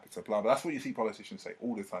per capita, blah, blah. That's what you see politicians say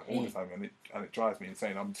all the time, and it drives me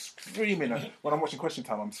insane. I'm screaming when I'm watching Question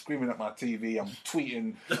Time. I'm screaming at my TV. I'm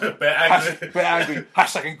tweeting, bit angry,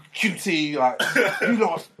 hashtagging QT, like you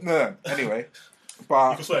lot. No, anyway.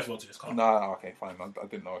 But you can swear if you want to. It's calm. No, okay, fine. I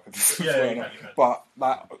didn't know I could swear. You can. But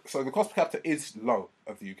like, so the cost per capita is low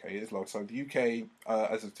of the UK. It is low. So the UK,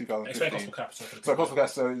 as of 2015, explain cost per capita. So cost per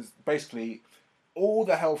capita. So is basically all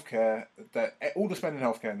the healthcare all the spending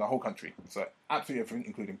healthcare in the whole country. So absolutely everything,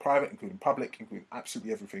 including private, including public, including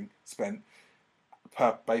absolutely everything spent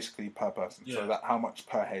per person. Yeah. So that how much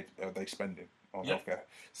per head are they spending on healthcare?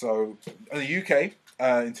 So in the UK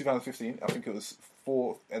in 2015, I think it was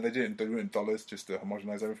and they did it in dollars just to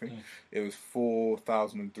homogenise everything. It was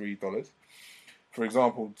 $4,003. For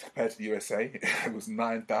example, compared to the USA, it was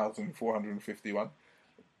 9,451,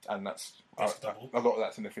 and that's double. a lot of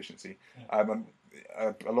that's inefficiency. And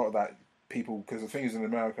a lot of that people, because the thing is in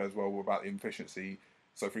America as well about the inefficiency.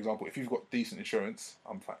 So, for example, if you've got decent insurance,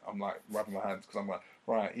 I'm like rubbing my hands because I'm like,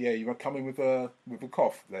 right, yeah, you're coming with a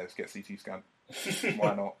cough. Let's get CT scan.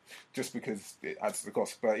 Why not? Just because it adds to the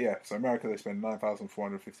cost. But yeah, so America, they spend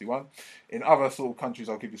 9,451. In other sort of countries,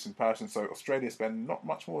 I'll give you some comparisons. So Australia spend not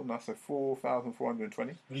much more than us, so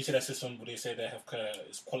 4,420. Would you say their system, would you say their healthcare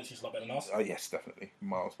quality is a lot better than us? Yes, definitely.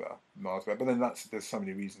 Miles better. But then there's so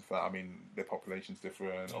many reasons for that. I mean, their population's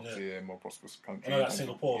different. Obviously, they're a more prosperous country. I know that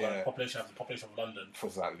Singapore, like, the population of London.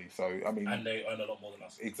 Exactly. So, I mean... And they earn a lot more than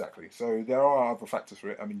us. Exactly. So there are other factors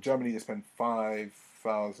for it. I mean, Germany, they spend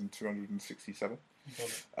 5,267.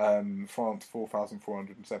 France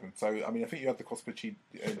 4,407. So I mean, I think you had the cost per so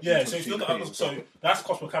if you look at that's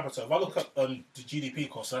cost per capita. If I look at the GDP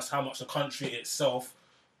cost, that's how much the country itself,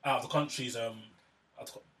 out of the country's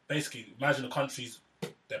basically imagine the country's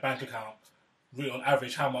their bank account, really on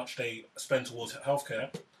average how much they spend towards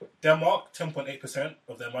healthcare. Denmark 10.8%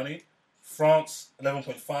 of their money, France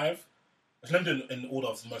 11.5%. It's limited in order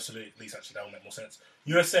of most of the least, actually that would make more sense.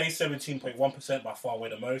 USA 17.1%, by far away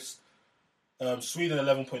the most. Sweden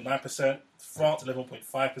 11.9%, France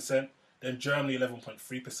 11.5%, then Germany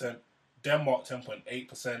 11.3%, Denmark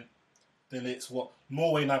 10.8%, then it's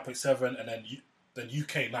Norway 9.7%, and then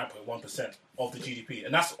UK 9.1% of the GDP,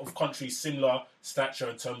 and that's of countries similar stature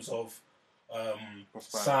in terms of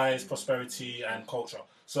size, prosperity, and culture.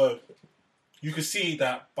 So you can see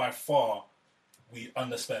that by far we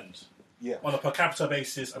underspend. Yeah. On a per capita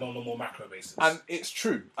basis and on a more macro basis. And it's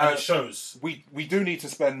true. And it shows. We do need to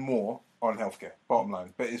spend more on healthcare, bottom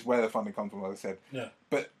line. But it's where the funding comes from, as I said. Yeah.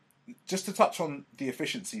 But just to touch on the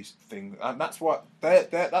efficiency thing, and that's what they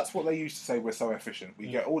used to say, we're so efficient.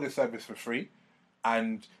 We get all this service for free,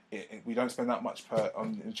 and we don't spend that much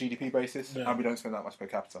on a GDP basis, and we don't spend that much per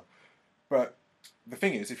capita. But the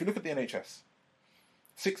thing is, if you look at the NHS,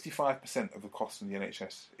 65% of the cost in the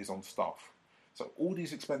NHS is on staff. So all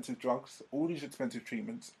these expensive drugs, all these expensive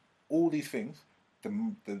treatments, all these things, the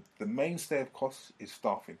mainstay of costs is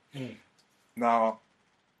staffing. Now,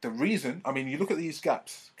 the reason, I mean, you look at these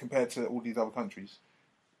gaps compared to all these other countries,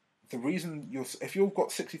 the reason if you've got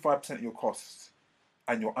 65% of your costs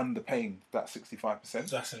and you're underpaying that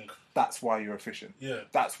 65%, that's why you're efficient. Yeah.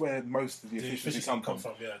 That's where most of the efficiency comes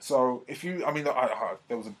from. Yeah. So if you, I mean,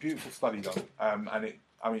 there was a beautiful study done, and it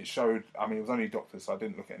showed, it was only doctors, so I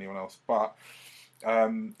didn't look at anyone else, but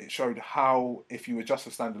it showed how if you adjust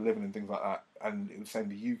for standard of living and things like that, and it was saying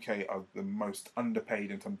the UK are the most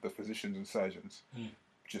underpaid in terms of the physicians and surgeons,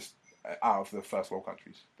 just out of the first world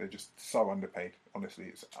countries. They're just so underpaid. Honestly,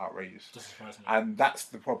 it's outrageous. Doesn't surprise me. And that's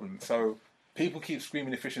the problem. So people keep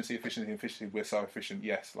screaming efficiency, efficiency, efficiency. We're so efficient.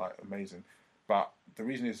 Yes, like amazing. But the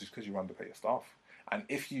reason is because you underpay your staff. And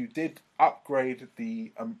if you did upgrade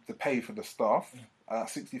the pay for the staff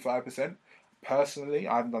 65%, personally,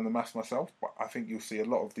 I haven't done the maths myself, but I think you'll see a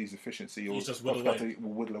lot of these efficiency or just whittle away.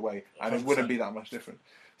 will whittle away, and 100%. it wouldn't be that much different.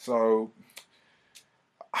 So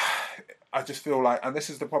I just feel like, and this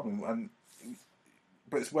is the problem,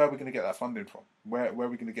 but it's where we're going to get that funding from. Where are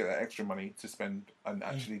we going to get that extra money to spend and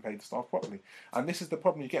actually pay the staff properly? And this is the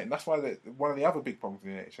problem you get, and that's why one of the other big problems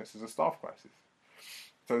in the NHS is a staff crisis.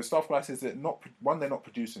 So the staff crisis is that they're not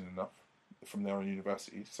producing enough from their own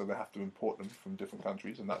universities, so they have to import them from different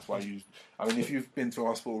countries, and that's why if you've been to a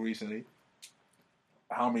hospital recently,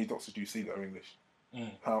 how many doctors do you see that are English?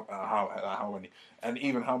 How many? And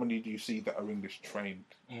even how many do you see that are English trained?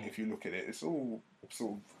 If you look at it, it's all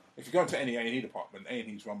sort of. If you go into any A&E department,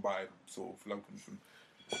 A&E is run by sort of locums from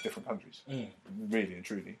different countries, really and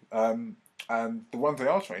truly. And the ones they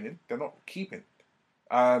are training, they're not keeping.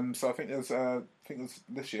 So I think there's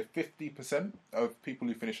this year 50% of people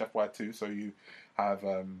who finish FY2. So you have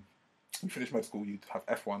you finish med school, you have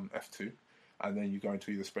F1, F2, and then you go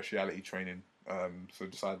into either speciality training. So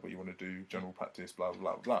decide what you want to do, general practice, blah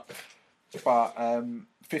blah blah. But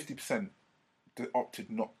 50%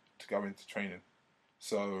 opted not to go into training.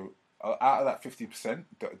 So out of that 50%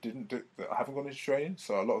 that haven't gone into training,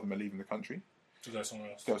 so a lot of them are leaving the country to go somewhere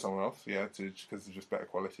else. Yeah, because of just better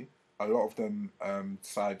quality. A lot of them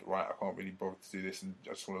decide, right, I can't really bother to do this, and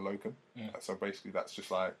I just want to locum. So basically, that's just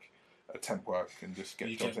like a temp work and just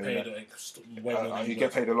get jobs in there. You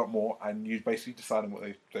get paid a lot more, and you basically decide on what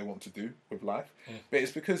they want to do with life. But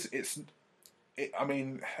it's because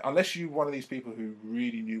unless you're one of these people who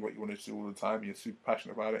really knew what you wanted to do all the time, you're super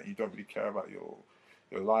passionate about it, and you don't really care about your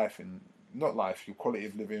life and your quality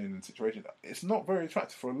of living and situation. It's not very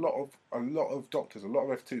attractive for a lot of doctors, a lot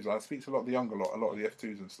of F2s. I speak to a lot of the younger lot, a lot of the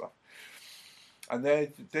F2s and stuff, and a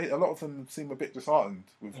lot of them seem a bit disheartened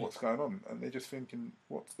with what's going on, and they're just thinking,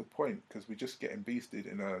 what's the point? Because we're just getting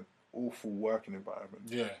beasted in an awful working environment.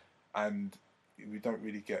 Yeah, and we don't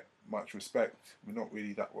really get much respect. We're not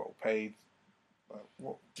really that well paid.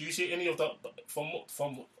 What do you see any of that from?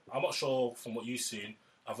 I'm not sure from what you've seen.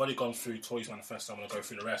 I've already gone through Tory's manifesto. I'm going to go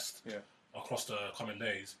through the rest across the coming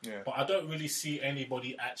days. Yeah. But I don't really see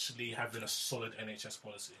anybody actually having a solid NHS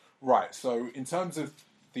policy. Right. So in terms of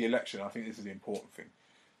the election, I think this is the important thing.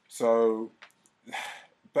 So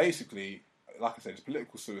basically, like I said, it's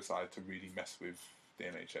political suicide to really mess with the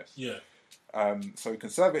NHS. Yeah. So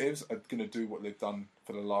Conservatives are going to do what they've done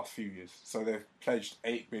for the last few years. So they've pledged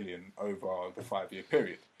 $8 billion over the 5-year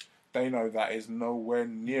period. They know that is nowhere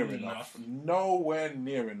near enough. Nowhere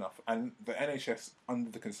near enough. And the NHS under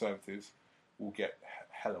the Conservatives will get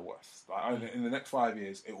hella worse. Like, in the next 5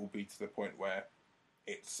 years, it will be to the point where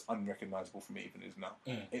it's unrecognisable from me even is now.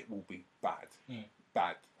 It will be bad.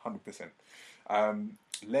 Bad, 100%.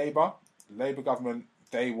 Labour government,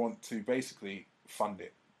 they want to basically fund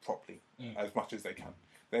it properly as much as they can.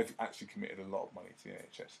 They've actually committed a lot of money to the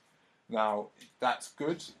NHS. Now, that's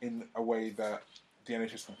good in a way that the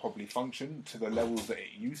NHS will probably function to the levels that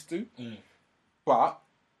it used to. But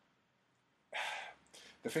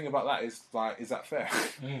the thing about that is, like, is that fair?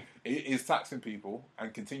 Is taxing people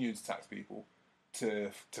and continuing to tax people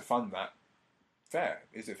to fund that fair?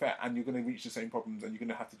 Is it fair? And you're going to reach the same problems, and you're going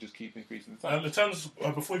to have to just keep increasing the tax. In terms,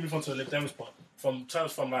 before we move on to the Lib Dems part, from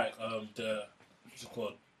like the what's it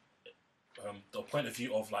called, the point of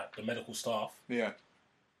view of like the medical staff. Yeah.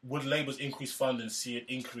 Would Labour's increased funding see an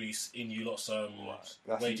increase in you lot's wages?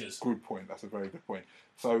 That's a good point. That's a very good point.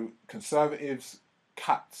 So Conservatives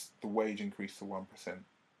capped the wage increase to 1%.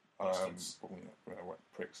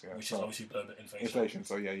 Pricks, yeah. Which is obviously inflation. Inflation,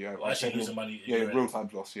 so yeah, yeah. Well, actually losing money. Yeah, real time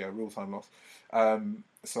loss. Yeah, real time loss.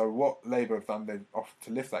 So what Labour have done, they've offered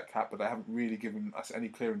to lift that cap, but they haven't really given us any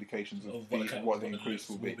clear indications of what the increase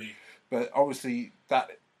will be. But obviously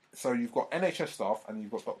that. So you've got NHS staff and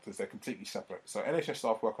you've got doctors. They're completely separate. So NHS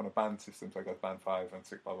staff work on a band system, so it goes band 5 and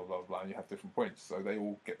 6, blah blah blah blah, and you have different points. So they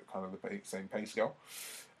all get kind of the same pay scale.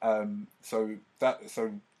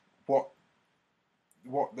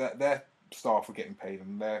 What their staff are getting paid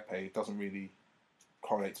and their pay doesn't really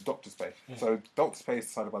correlate to doctors' pay. So doctors' pay is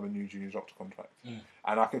decided by the new junior doctor contract,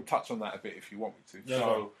 and I could touch on that a bit if you want me to. Yeah.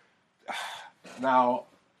 So now.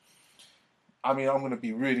 I mean, I'm going to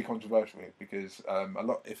be really controversial here because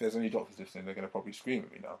if there's any doctors listening, they're going to probably scream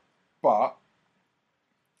at me now. But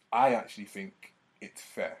I actually think it's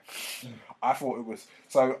fair. I thought it was.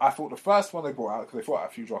 So I thought the first one they brought out, because they brought out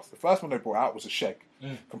a few drafts, the first one they brought out was a sheg.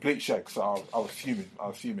 Complete sheg. So I was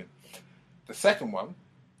fuming. The second one,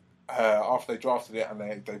 after they drafted it and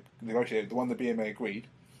they negotiated, the one the BMA agreed,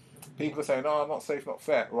 people are saying, "Oh, not safe, not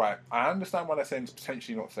fair." Right. I understand why they're saying it's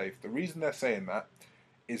potentially not safe. The reason they're saying that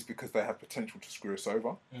is because they have potential to screw us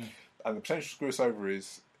over. And the potential to screw us over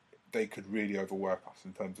is they could really overwork us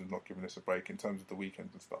in terms of not giving us a break, in terms of the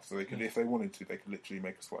weekends and stuff. So they could, if they wanted to, they could literally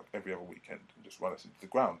make us work every other weekend and just run us into the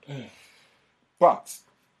ground. But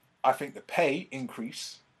I think the pay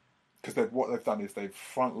increase, because what they've done is they've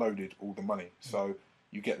front-loaded all the money. So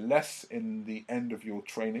you get less in the end of your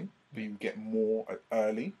training, but you get more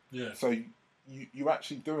early. Yeah. So you're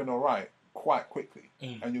actually doing all right quite quickly,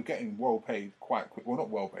 and you're getting well paid quite quick. Well, not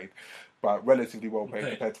well paid, but relatively well paid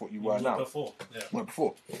compared to what you were now. Before.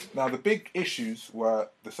 Now, the big issues were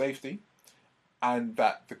the safety and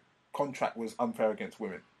that the contract was unfair against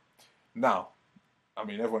women. Now, I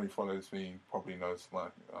mean, everyone who follows me probably knows my...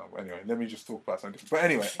 anyway, let me just talk about something different. But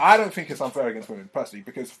anyway, I don't think it's unfair against women, personally,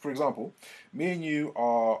 because, for example, me and you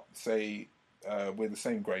are, say, we're the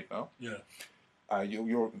same grade now. Yeah. I'm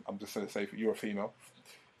just going to say, you're a female.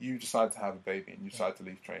 You decide to have a baby and you decide to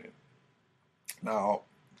leave training. Now,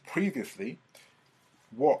 previously,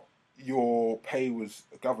 what your pay was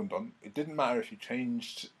governed on, it didn't matter if you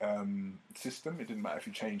changed system, it didn't matter if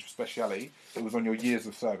you changed speciality, it was on your years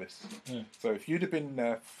of service. So if you'd have been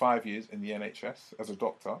there 5 years in the NHS as a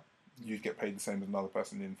doctor, you'd get paid the same as another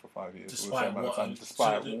person in for 5 years.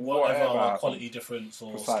 Despite whatever quality difference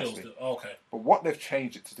or skills. But what they've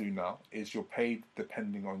changed it to do now is you're paid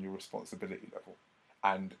depending on your responsibility level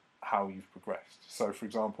and how you've progressed. So, for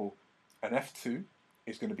example, an F2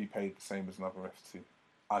 is going to be paid the same as another F2,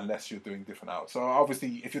 unless you're doing different hours. So,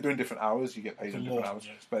 obviously, if you're doing different hours, you get paid in different hours.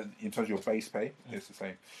 Yes. But in terms of your base pay, it's the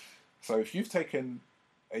same. So, if you've taken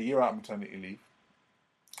a year out of maternity leave,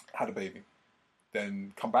 had a baby,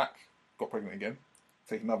 then come back, got pregnant again,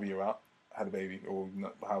 take another year out, had a baby, or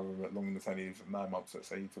however long the maternity leave, 9 months, let's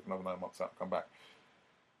say you took another 9 months out, come back.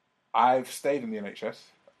 I've stayed in the NHS,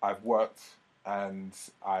 I've worked, and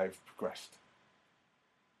I've progressed.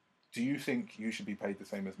 Do you think you should be paid the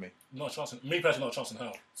same as me? Not a chance. Me personally, not a chance in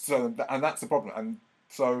hell. So, and that's the problem. And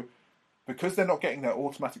so, because they're not getting their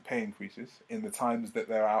automatic pay increases in the times that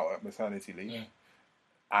they're out at maternity leave,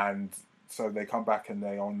 and so they come back and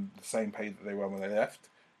they're on the same pay that they were when they left,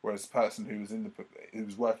 whereas the person who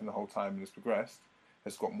was working the whole time and has progressed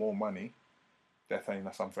has got more money, they're saying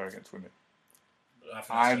that's unfair against women.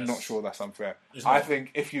 I'm not sure that's unfair. I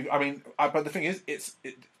think but the thing is,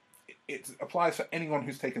 it applies for anyone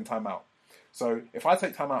who's taken time out. So if I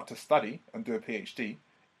take time out to study and do a PhD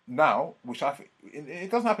now, which I think it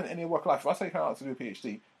doesn't happen in any walk of life. If I take time out to do a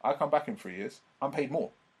PhD, I come back in 3 years, I'm paid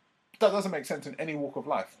more. That doesn't make sense in any walk of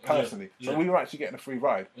life, personally. So we were actually getting a free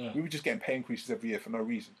ride. We were just getting pay increases every year for no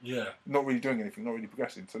reason. Not really doing anything, not really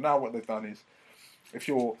progressing. So now what they've done is, if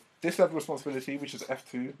you're this level of responsibility, which is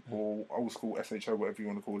F2 or old school SHO, whatever you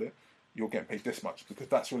want to call it, you're getting paid this much because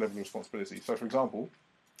that's your level of responsibility. So, for example,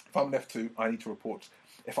 if I'm an F2, I need to report.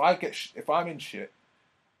 If I'm in shit,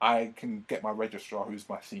 I can get my registrar, who's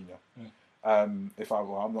my senior. I'm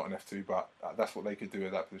not an F2, but that's what they could do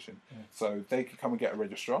at that position. So they could come and get a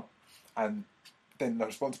registrar, and then the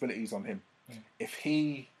responsibility is on him. If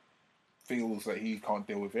he feels that he can't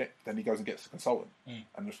deal with it, then he goes and gets a consultant, and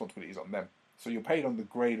the responsibility is on them. So you're paid on the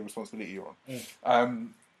grade of responsibility you're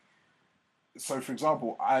on. So, for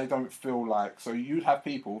example, I don't feel like... So you'd have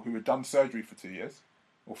people who had done surgery for 2 years,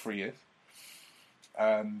 or 3 years.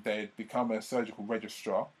 They'd become a surgical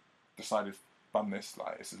registrar, decided, bun this,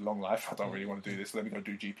 like, it's a long life, I don't really want to do this, let me go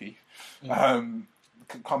do GP.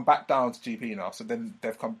 Come back down to GP now, so then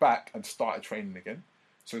they've come back and started training again.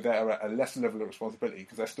 So they're at a less level of responsibility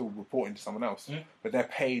because they're still reporting to someone else. But they're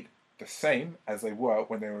paid the same as they were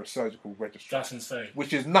when they were a surgical registrar. That's insane.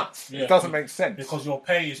 Which is nuts. It doesn't make sense. Because your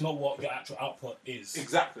pay is not what your actual output is.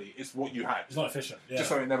 Exactly. It's what you had. It's not efficient. Just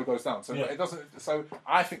so it never goes down. So it doesn't. So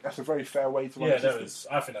I think that's a very fair way to run the system. There is.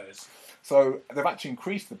 I think that is. So they've actually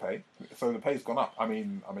increased the pay. So the pay's gone up. I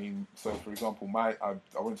mean. So for example, I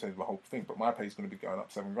wouldn't say the whole thing, but my pay's going to be going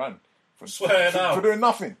up $7,000 for doing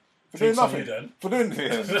nothing. For doing nothing. For doing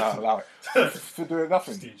allow it. For doing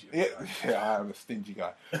nothing. Stingy. I am a stingy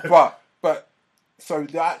guy. But so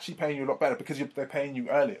they're actually paying you a lot better because they're paying you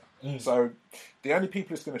earlier. So the only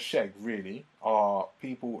people it's going to sheg really are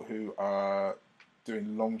people who are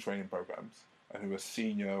doing long training programs and who are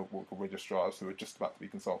senior registrars who are just about to be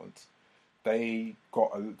consultants.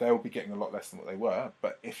 They'll be getting a lot less than what they were.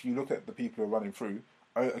 But if you look at the people who are running through,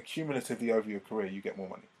 cumulatively over your career, you get more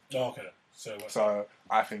money. Oh, okay. So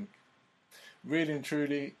I think really and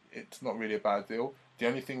truly, it's not really a bad deal. The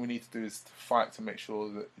only thing we need to do is to fight to make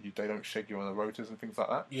sure that they don't shake you on the rotors and things like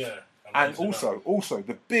that. Yeah. And also,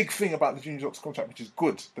 the big thing about the junior doctor contract, which is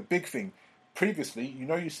good, the big thing, previously,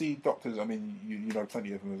 you see doctors, I mean, you know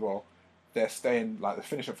plenty of them as well, they're staying, like, they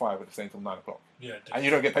finish at 5 but they're staying till 9 o'clock. Yeah. And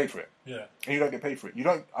you don't get paid for it. Yeah. And you don't get paid for it. You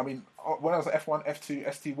don't, I mean, when I was at F1,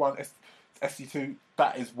 F2, ST1, ST2,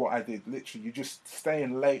 that is what I did. Literally, you just stay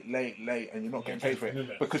in late, and you're not getting paid for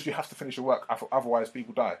it because you have to finish your work, otherwise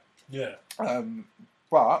people die. Yeah.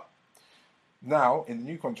 But now, in the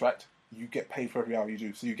new contract, you get paid for every hour you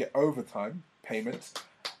do. So you get overtime payments,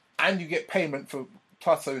 and you get payment for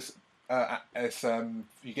plus those.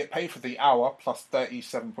 You get paid for the hour plus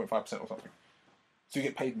 37.5% or something. So you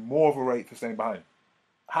get paid more of a rate for staying behind.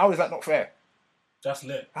 How is that not fair? That's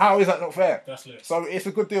lit. How is that not fair? That's lit. So it's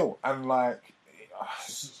a good deal, and like,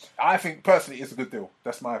 I think personally it's a good deal.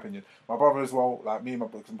 That's my opinion. My brother as well, like me and my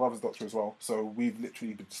brother's doctor as well. So we've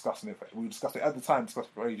literally been discussing it. We discussed it at the time, discussed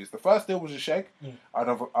it for ages. The first deal was a shag. I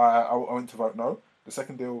went to vote no. The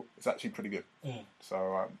second deal is actually pretty good.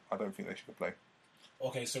 So I don't think they should complain.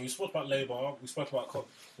 Okay, so we spoke about Labour. We spoke about what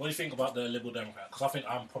do you think about the Liberal Democrat? Because I think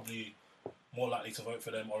I'm probably more likely to vote for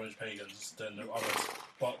them orange pagans than the others.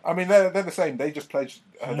 But I mean, they're the same. They just pledge.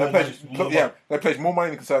 They pledge more money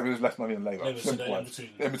than Conservatives, less money than Labour. So they're in between.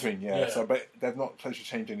 In between, yeah. So, but they've not pledged to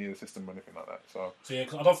change any of the system or anything like that. So yeah,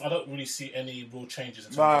 because I don't really see any real changes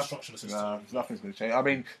in terms of the structure of the system. Nothing's going to change. I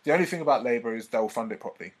mean, the only thing about Labour is they'll fund it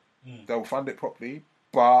properly. They'll fund it properly,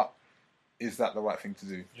 but is that the right thing to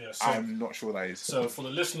do? Yeah, so, I'm not sure that is. So for the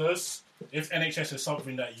listeners, if NHS is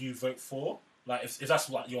something that you vote for, like if that's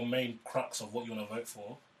like your main crux of what you want to vote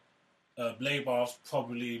for, Labour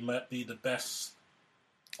probably might be the best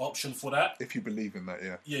option for that. If you believe in that,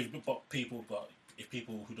 yeah. Yeah, but if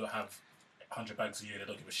people who don't have 100 bags a year, they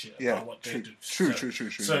don't give a shit yeah, about what they do. True.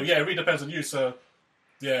 So yeah, it really depends on you. So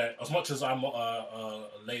yeah, as much as I'm not a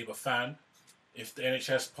Labour fan, if the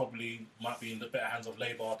NHS probably might be in the better hands of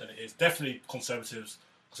Labour than it is, definitely Conservatives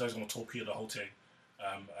going to torpedo the whole thing.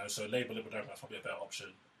 And so Labour, Liberal Democrats probably a better option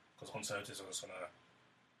because Conservatives are just going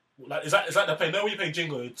to... Like, is that the play? No, when you play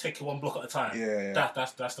Jingle, you take it one block at a time. Yeah.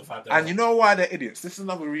 That's the vibe. And you know why they're idiots? This is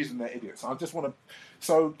another reason they're idiots. I just want to...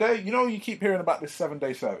 So, you keep hearing about this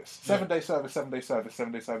 7-day service. 7-day service, 7-day service,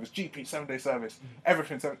 7-day service, GP, 7-day service,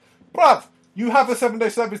 everything. Bruv! You have a 7-day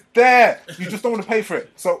service there. You just don't want to pay for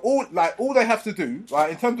it. So all they have to do,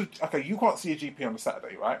 like in terms of, okay, you can't see a GP on a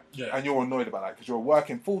Saturday, right? Yeah. And you're annoyed about that because you're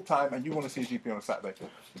working full time and you want to see a GP on a Saturday.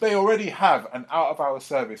 They already have an out of hours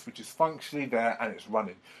service which is functionally there and it's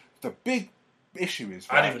running. The big issue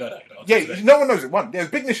is, right? I didn't even know that. Yeah, no one knows it. One, there's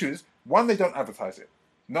big issue is, one, they don't advertise it.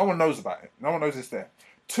 No one knows about it. No one knows it's there.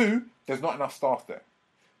 Two, there's not enough staff there.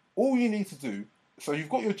 All you need to do. So you've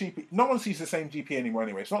got your GP. No one sees the same GP anymore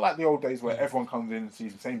anyway. It's not like the old days where everyone comes in and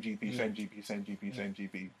sees the same GP, same GP, same GP, same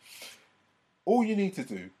GP. All you need to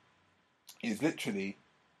do is literally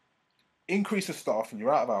increase the staff in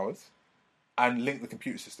your out of hours and link the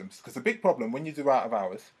computer systems. Because the big problem when you do out of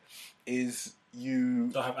hours is you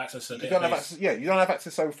don't have access to the you don't have access. Yeah, you don't have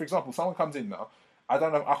access. So, for example, someone comes in now. I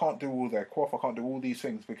can't do all their QoF. I can't do all these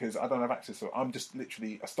things because I don't have access. So I'm just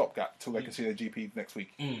literally a stopgap till they can see their GP next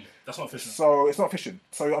week. That's not efficient. So it's not efficient.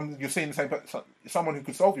 So you're seeing the same person, someone who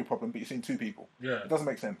could solve your problem, but you're seeing two people. Yeah, it doesn't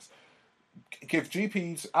make sense. Give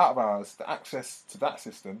GPs out of hours the access to that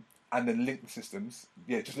system, and then link the systems.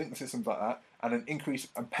 Yeah, just link the systems like that, and then increase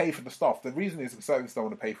and pay for the staff. The reason is Conservatives don't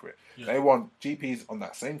want to pay for it. Yeah. They want GPs on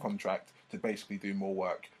that same contract to basically do more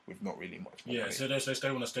work with not really much more money. So they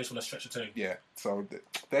want to stretch the team. Yeah, so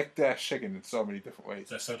they're shagging in so many different ways.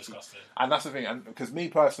 They're so disgusting. And that's the thing, and because me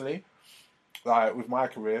personally, like with my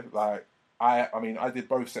career, like I did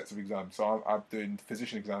both sets of exams. So I'm doing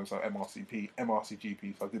physician exams, so MRCP,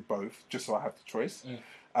 MRCGP. So I did both just so I have the choice.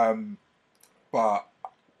 But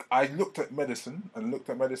I looked at medicine, and I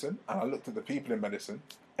looked at the people in medicine.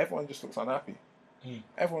 Everyone just looks unhappy.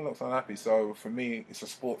 Everyone looks unhappy. So for me, it's a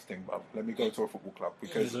sports thing. But let me go to a football club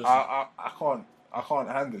because I can't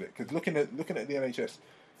handle it. Because looking at the NHS,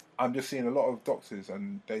 I'm just seeing a lot of doctors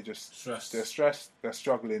and they're stressed, they're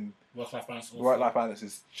struggling. Work-life balance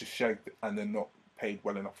is just shagged, and they're not paid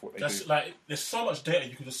well enough for what they do. Like, there's so much data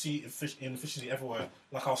you can just see inefficiency everywhere.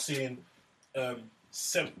 Like I was seeing,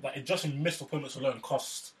 just in missed appointments alone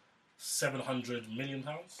cost £700 million.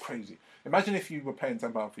 Crazy. Imagine if you were paying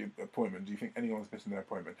 £10 for your appointment. Do you think anyone's missing their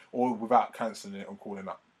appointment, or without cancelling it or calling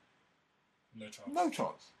up? No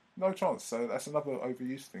chance. So that's another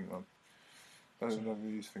overuse thing, man. That's another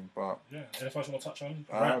overuse thing. But yeah, anything else you want to touch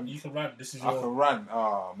on? You can rant. This is your... I can rant.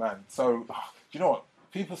 Oh man. So do you know what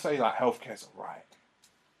people say? Like healthcare's alright.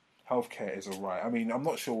 healthcare is a right. I mean, I'm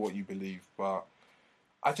not sure what you believe, but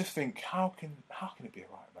I just think how can it be a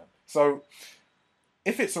right, man? So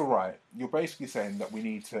if it's a right, you're basically saying that we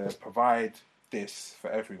need to provide this for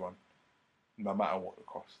everyone, no matter what the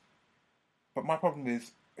cost. But my problem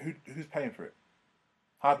is, who's paying for it?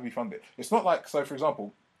 How do we fund it? It's not like, so for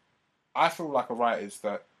example, I feel like a right is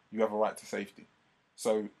that you have a right to safety.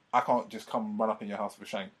 So I can't just come run up in your house with a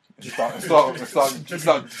shank and start. I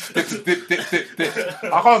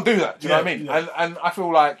can't do that. Do you know what I mean? Yeah. And I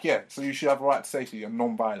feel like, so you should have a right to safety and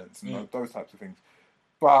non-violence and those types of things.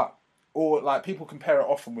 But, or like people compare it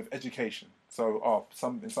often with education. So,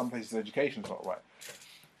 in some places education's not right.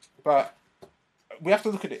 But we have to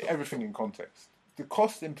look at everything in context. The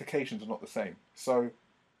cost implications are not the same. So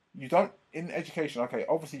you don't, in education, okay,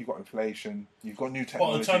 obviously you've got inflation, you've got new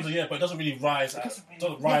technology. But in terms of, but it doesn't really rise at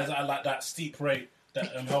like that steep rate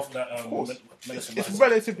that medicine it's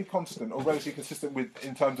relatively constant or relatively consistent with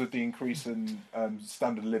in terms of the increase in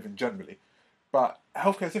standard of living generally. But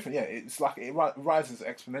healthcare is different, it's like it rises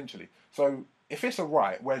exponentially. So if it's a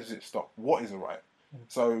right, where does it stop? What is a right?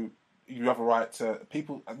 So you have a right to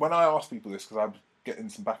people. When I ask people this, because I'm getting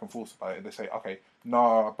some back and forth about it, they say, okay,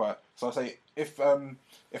 no, but so I say if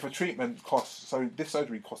a treatment costs, so this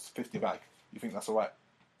surgery costs 50 bag, you think that's all right?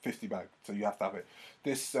 50 bag, so you have to have it.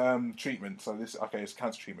 This treatment, so this it's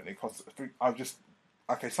cancer treatment. It costs.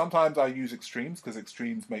 Sometimes I use extremes because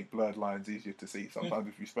extremes make blurred lines easier to see. Sometimes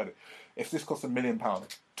if you spread it, if this costs £1 million,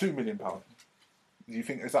 £2 million, do you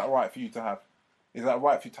think is that right for you to have? Is that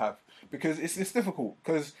right for you to have? Because it's difficult.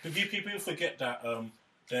 Because people forget that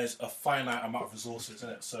there's a finite amount of resources, isn't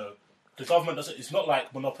it? So the government doesn't. It's not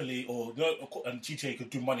like Monopoly or and GTA could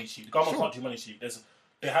do money cheap. The government can't do money cheap.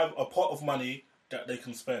 They have a pot of money that they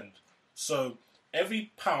can spend. So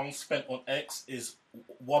every pound spent on X is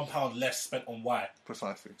 £1 less spent on Y.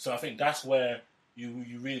 Precisely. So I think that's where you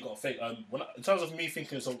really got to think. In terms of me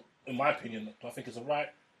thinking, in my opinion, I think it's a right.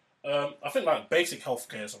 I think like basic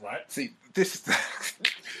healthcare is a right. See, this is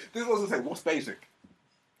what I was saying. What's basic?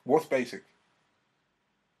 What's basic?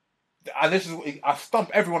 And this is I stump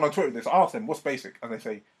everyone on Twitter with this. I ask them what's basic, and they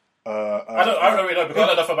say, I don't really know because I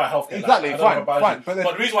don't know enough about healthcare. Exactly, fine. But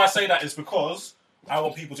the reason why I say that is because I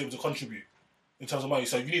want people to be able to contribute in terms of money.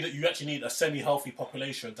 So you actually need a semi-healthy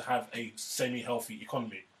population to have a semi-healthy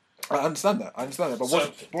economy. I understand that. But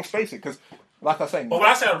what's basic? Because, like I was saying, but when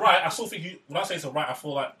I say a right, I still think when I say it's a right, I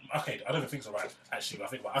feel like okay. I don't even think it's a right. Actually,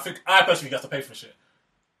 I personally have to pay for shit.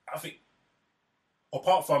 I think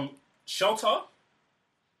apart from shelter,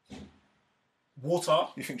 water.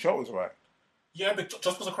 You think shelter's a right? Yeah, but just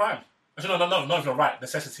because of crime. No, not even a right.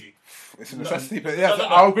 Necessity. It's a necessity, but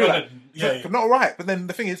I'll agree with that. But not a right. But then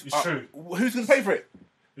the thing is, it's true. Who's going to pay for it?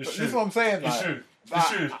 This is what I'm saying. It's true. It's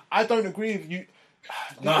true. I don't agree with you.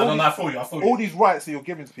 I feel you. All these rights that you're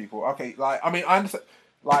giving to people. Okay, I understand.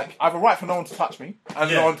 Like, I have a right for no one to touch me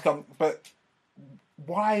and no one to come. But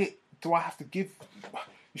why do I have to give?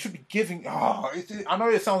 You should be giving. I know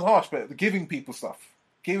it sounds harsh, but giving people stuff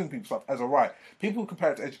as a right. People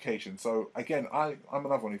compare it to education. So again, I'm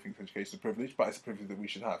another one who thinks education is a privilege, but it's a privilege that we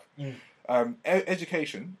should have.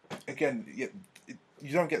 Education, again,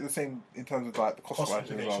 you don't get the same in terms of like the cost of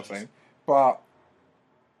as I was saying, but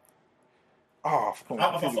I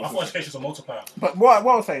thought education is a multiplier. But what I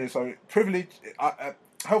was saying is, privilege,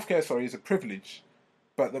 healthcare, is a privilege,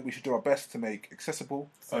 but that we should do our best to make accessible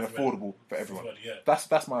and affordable for everyone.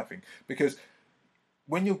 That's my thing, because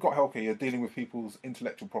when you've got healthcare, you're dealing with people's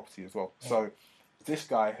intellectual property as well. So this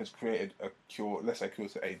guy has created a cure, let's say a cure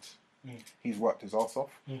to AIDS. He's worked his arse off.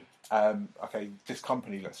 This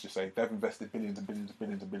company, let's just say, they've invested billions and billions and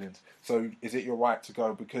billions and billions. So is it your right to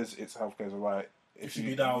go because it's healthcare's a right? It should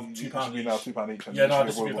be now £2 each. And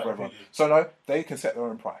everyone. So no, they can set their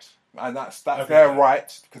own price, and that's their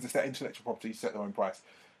right because it's their intellectual property to set their own price.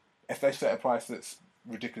 If they set a price that's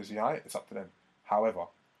ridiculously high, it's up to them. However,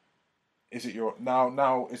 is it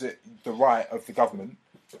is it the right of the government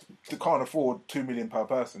that can't afford $2 million per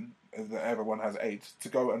person that everyone has AIDS to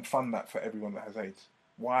go and fund that for everyone that has AIDS?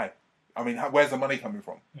 Why? I mean, where's the money coming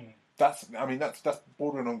from? That's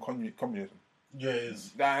bordering on communism. Yeah, it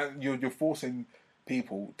is. You're forcing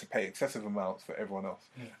people to pay excessive amounts for everyone else,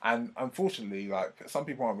 and unfortunately, like some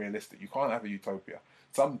people aren't realistic. You can't have a utopia.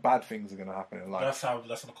 Some bad things are going to happen in life. That's how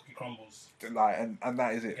the cookie crumbles. And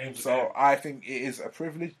that is it. So I think it is a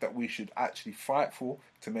privilege that we should actually fight for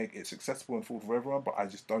to make it accessible and affordable for everyone. But I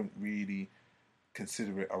just don't really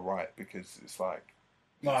consider it a right because it's like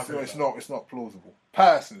it's not plausible.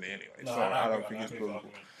 Personally, anyway. I don't think it's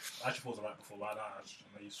plausible. I actually thought it was right before. Why not?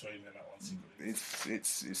 I know you swayed me in that one secretly.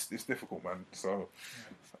 It's difficult, man. So.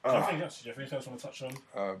 Do you have anything else you want to touch on?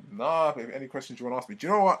 Nah, but any questions you want to ask me? Do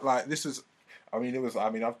you know what? Like, this is, I've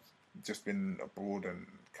just been abroad and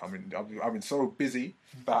I've been so busy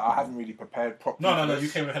that I haven't really prepared properly. No, you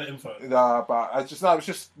came ahead of info. Nah, but it was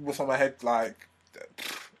just what's on my head. Like,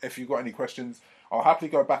 if you got any questions, I'll happily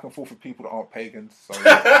go back and forth with people that aren't pagans. So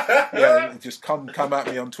yeah, just come at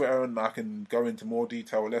me on Twitter and I can go into more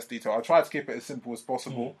detail or less detail. I try to keep it as simple as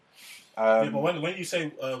possible. Yeah, but when you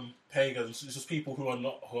say pagans, it's just people who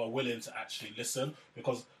are willing to actually listen,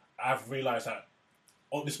 because I've realised that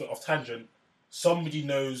on this bit of tangent, somebody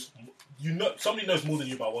knows more than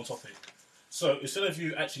you about one topic. So instead of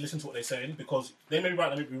you actually listening to what they're saying, because they may be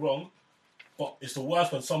right, they may be wrong, but it's the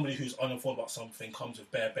worst when somebody who's uninformed about something comes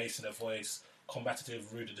with bare bass in their voice,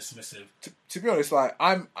 combative, rude, and dismissive. To be honest, like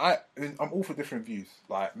I'm all for different views.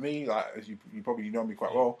 Like me, like as you probably know me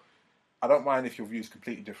quite well. I don't mind if your view is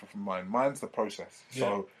completely different from mine. Mine's the process. Yeah.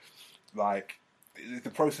 So, like,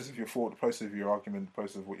 the process of your thought, the process of your argument, the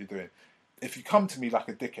process of what you're doing. If you come to me like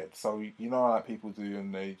a dickhead, so you know how like, people do,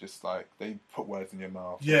 and they just like they put words in your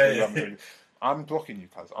mouth. Yeah. I'm blocking you,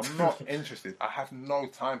 cuz I'm not interested. I have no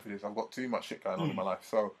time for this. I've got too much shit going on in my life.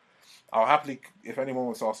 So I'll happily, if anyone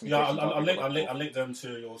wants to ask me, questions, I'll link them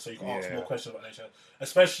to you, so you can ask more questions about nature.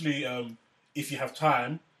 Especially if you have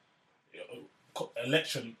time.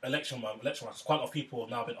 Election quite a lot of people have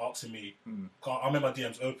now been asking me. I remember my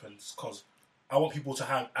DMs open because I want people to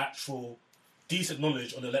have actual decent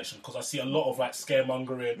knowledge on the election, because I see a lot of like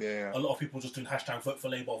scaremongering. A lot of people just doing hashtag vote for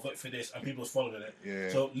Labour, vote for this, and people just following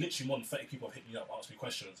it. So literally more than 30 people have hit me up, asked me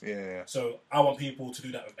questions. So I want people to do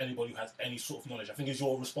that with anybody who has any sort of knowledge. I think it's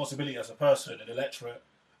your responsibility as a person in the electorate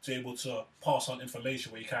to be able to pass on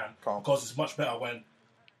information where you can, because it's much better when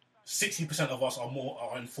 60% of us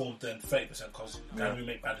are informed than 30%, because then we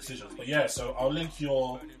make bad decisions. But yeah, so I'll link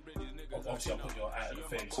your. Obviously, I'll put your ad in the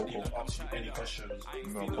thing, so you can ask you any questions.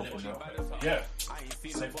 No problem. Yeah.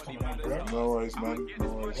 Safe for coming on, bro. No worries, man. No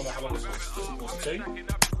worries.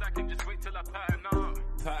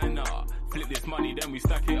 Pattern up, flip this money, then we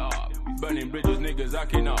stack it up. Burning bridges, niggas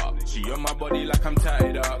acting up. She on my body like I'm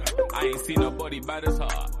tied up. I ain't seen nobody bad as her.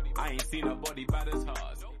 I'ma get this money,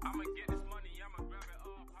 I'ma grab it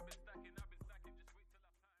up. I've been stacking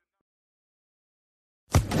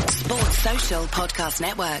Sports Social Podcast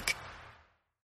Network.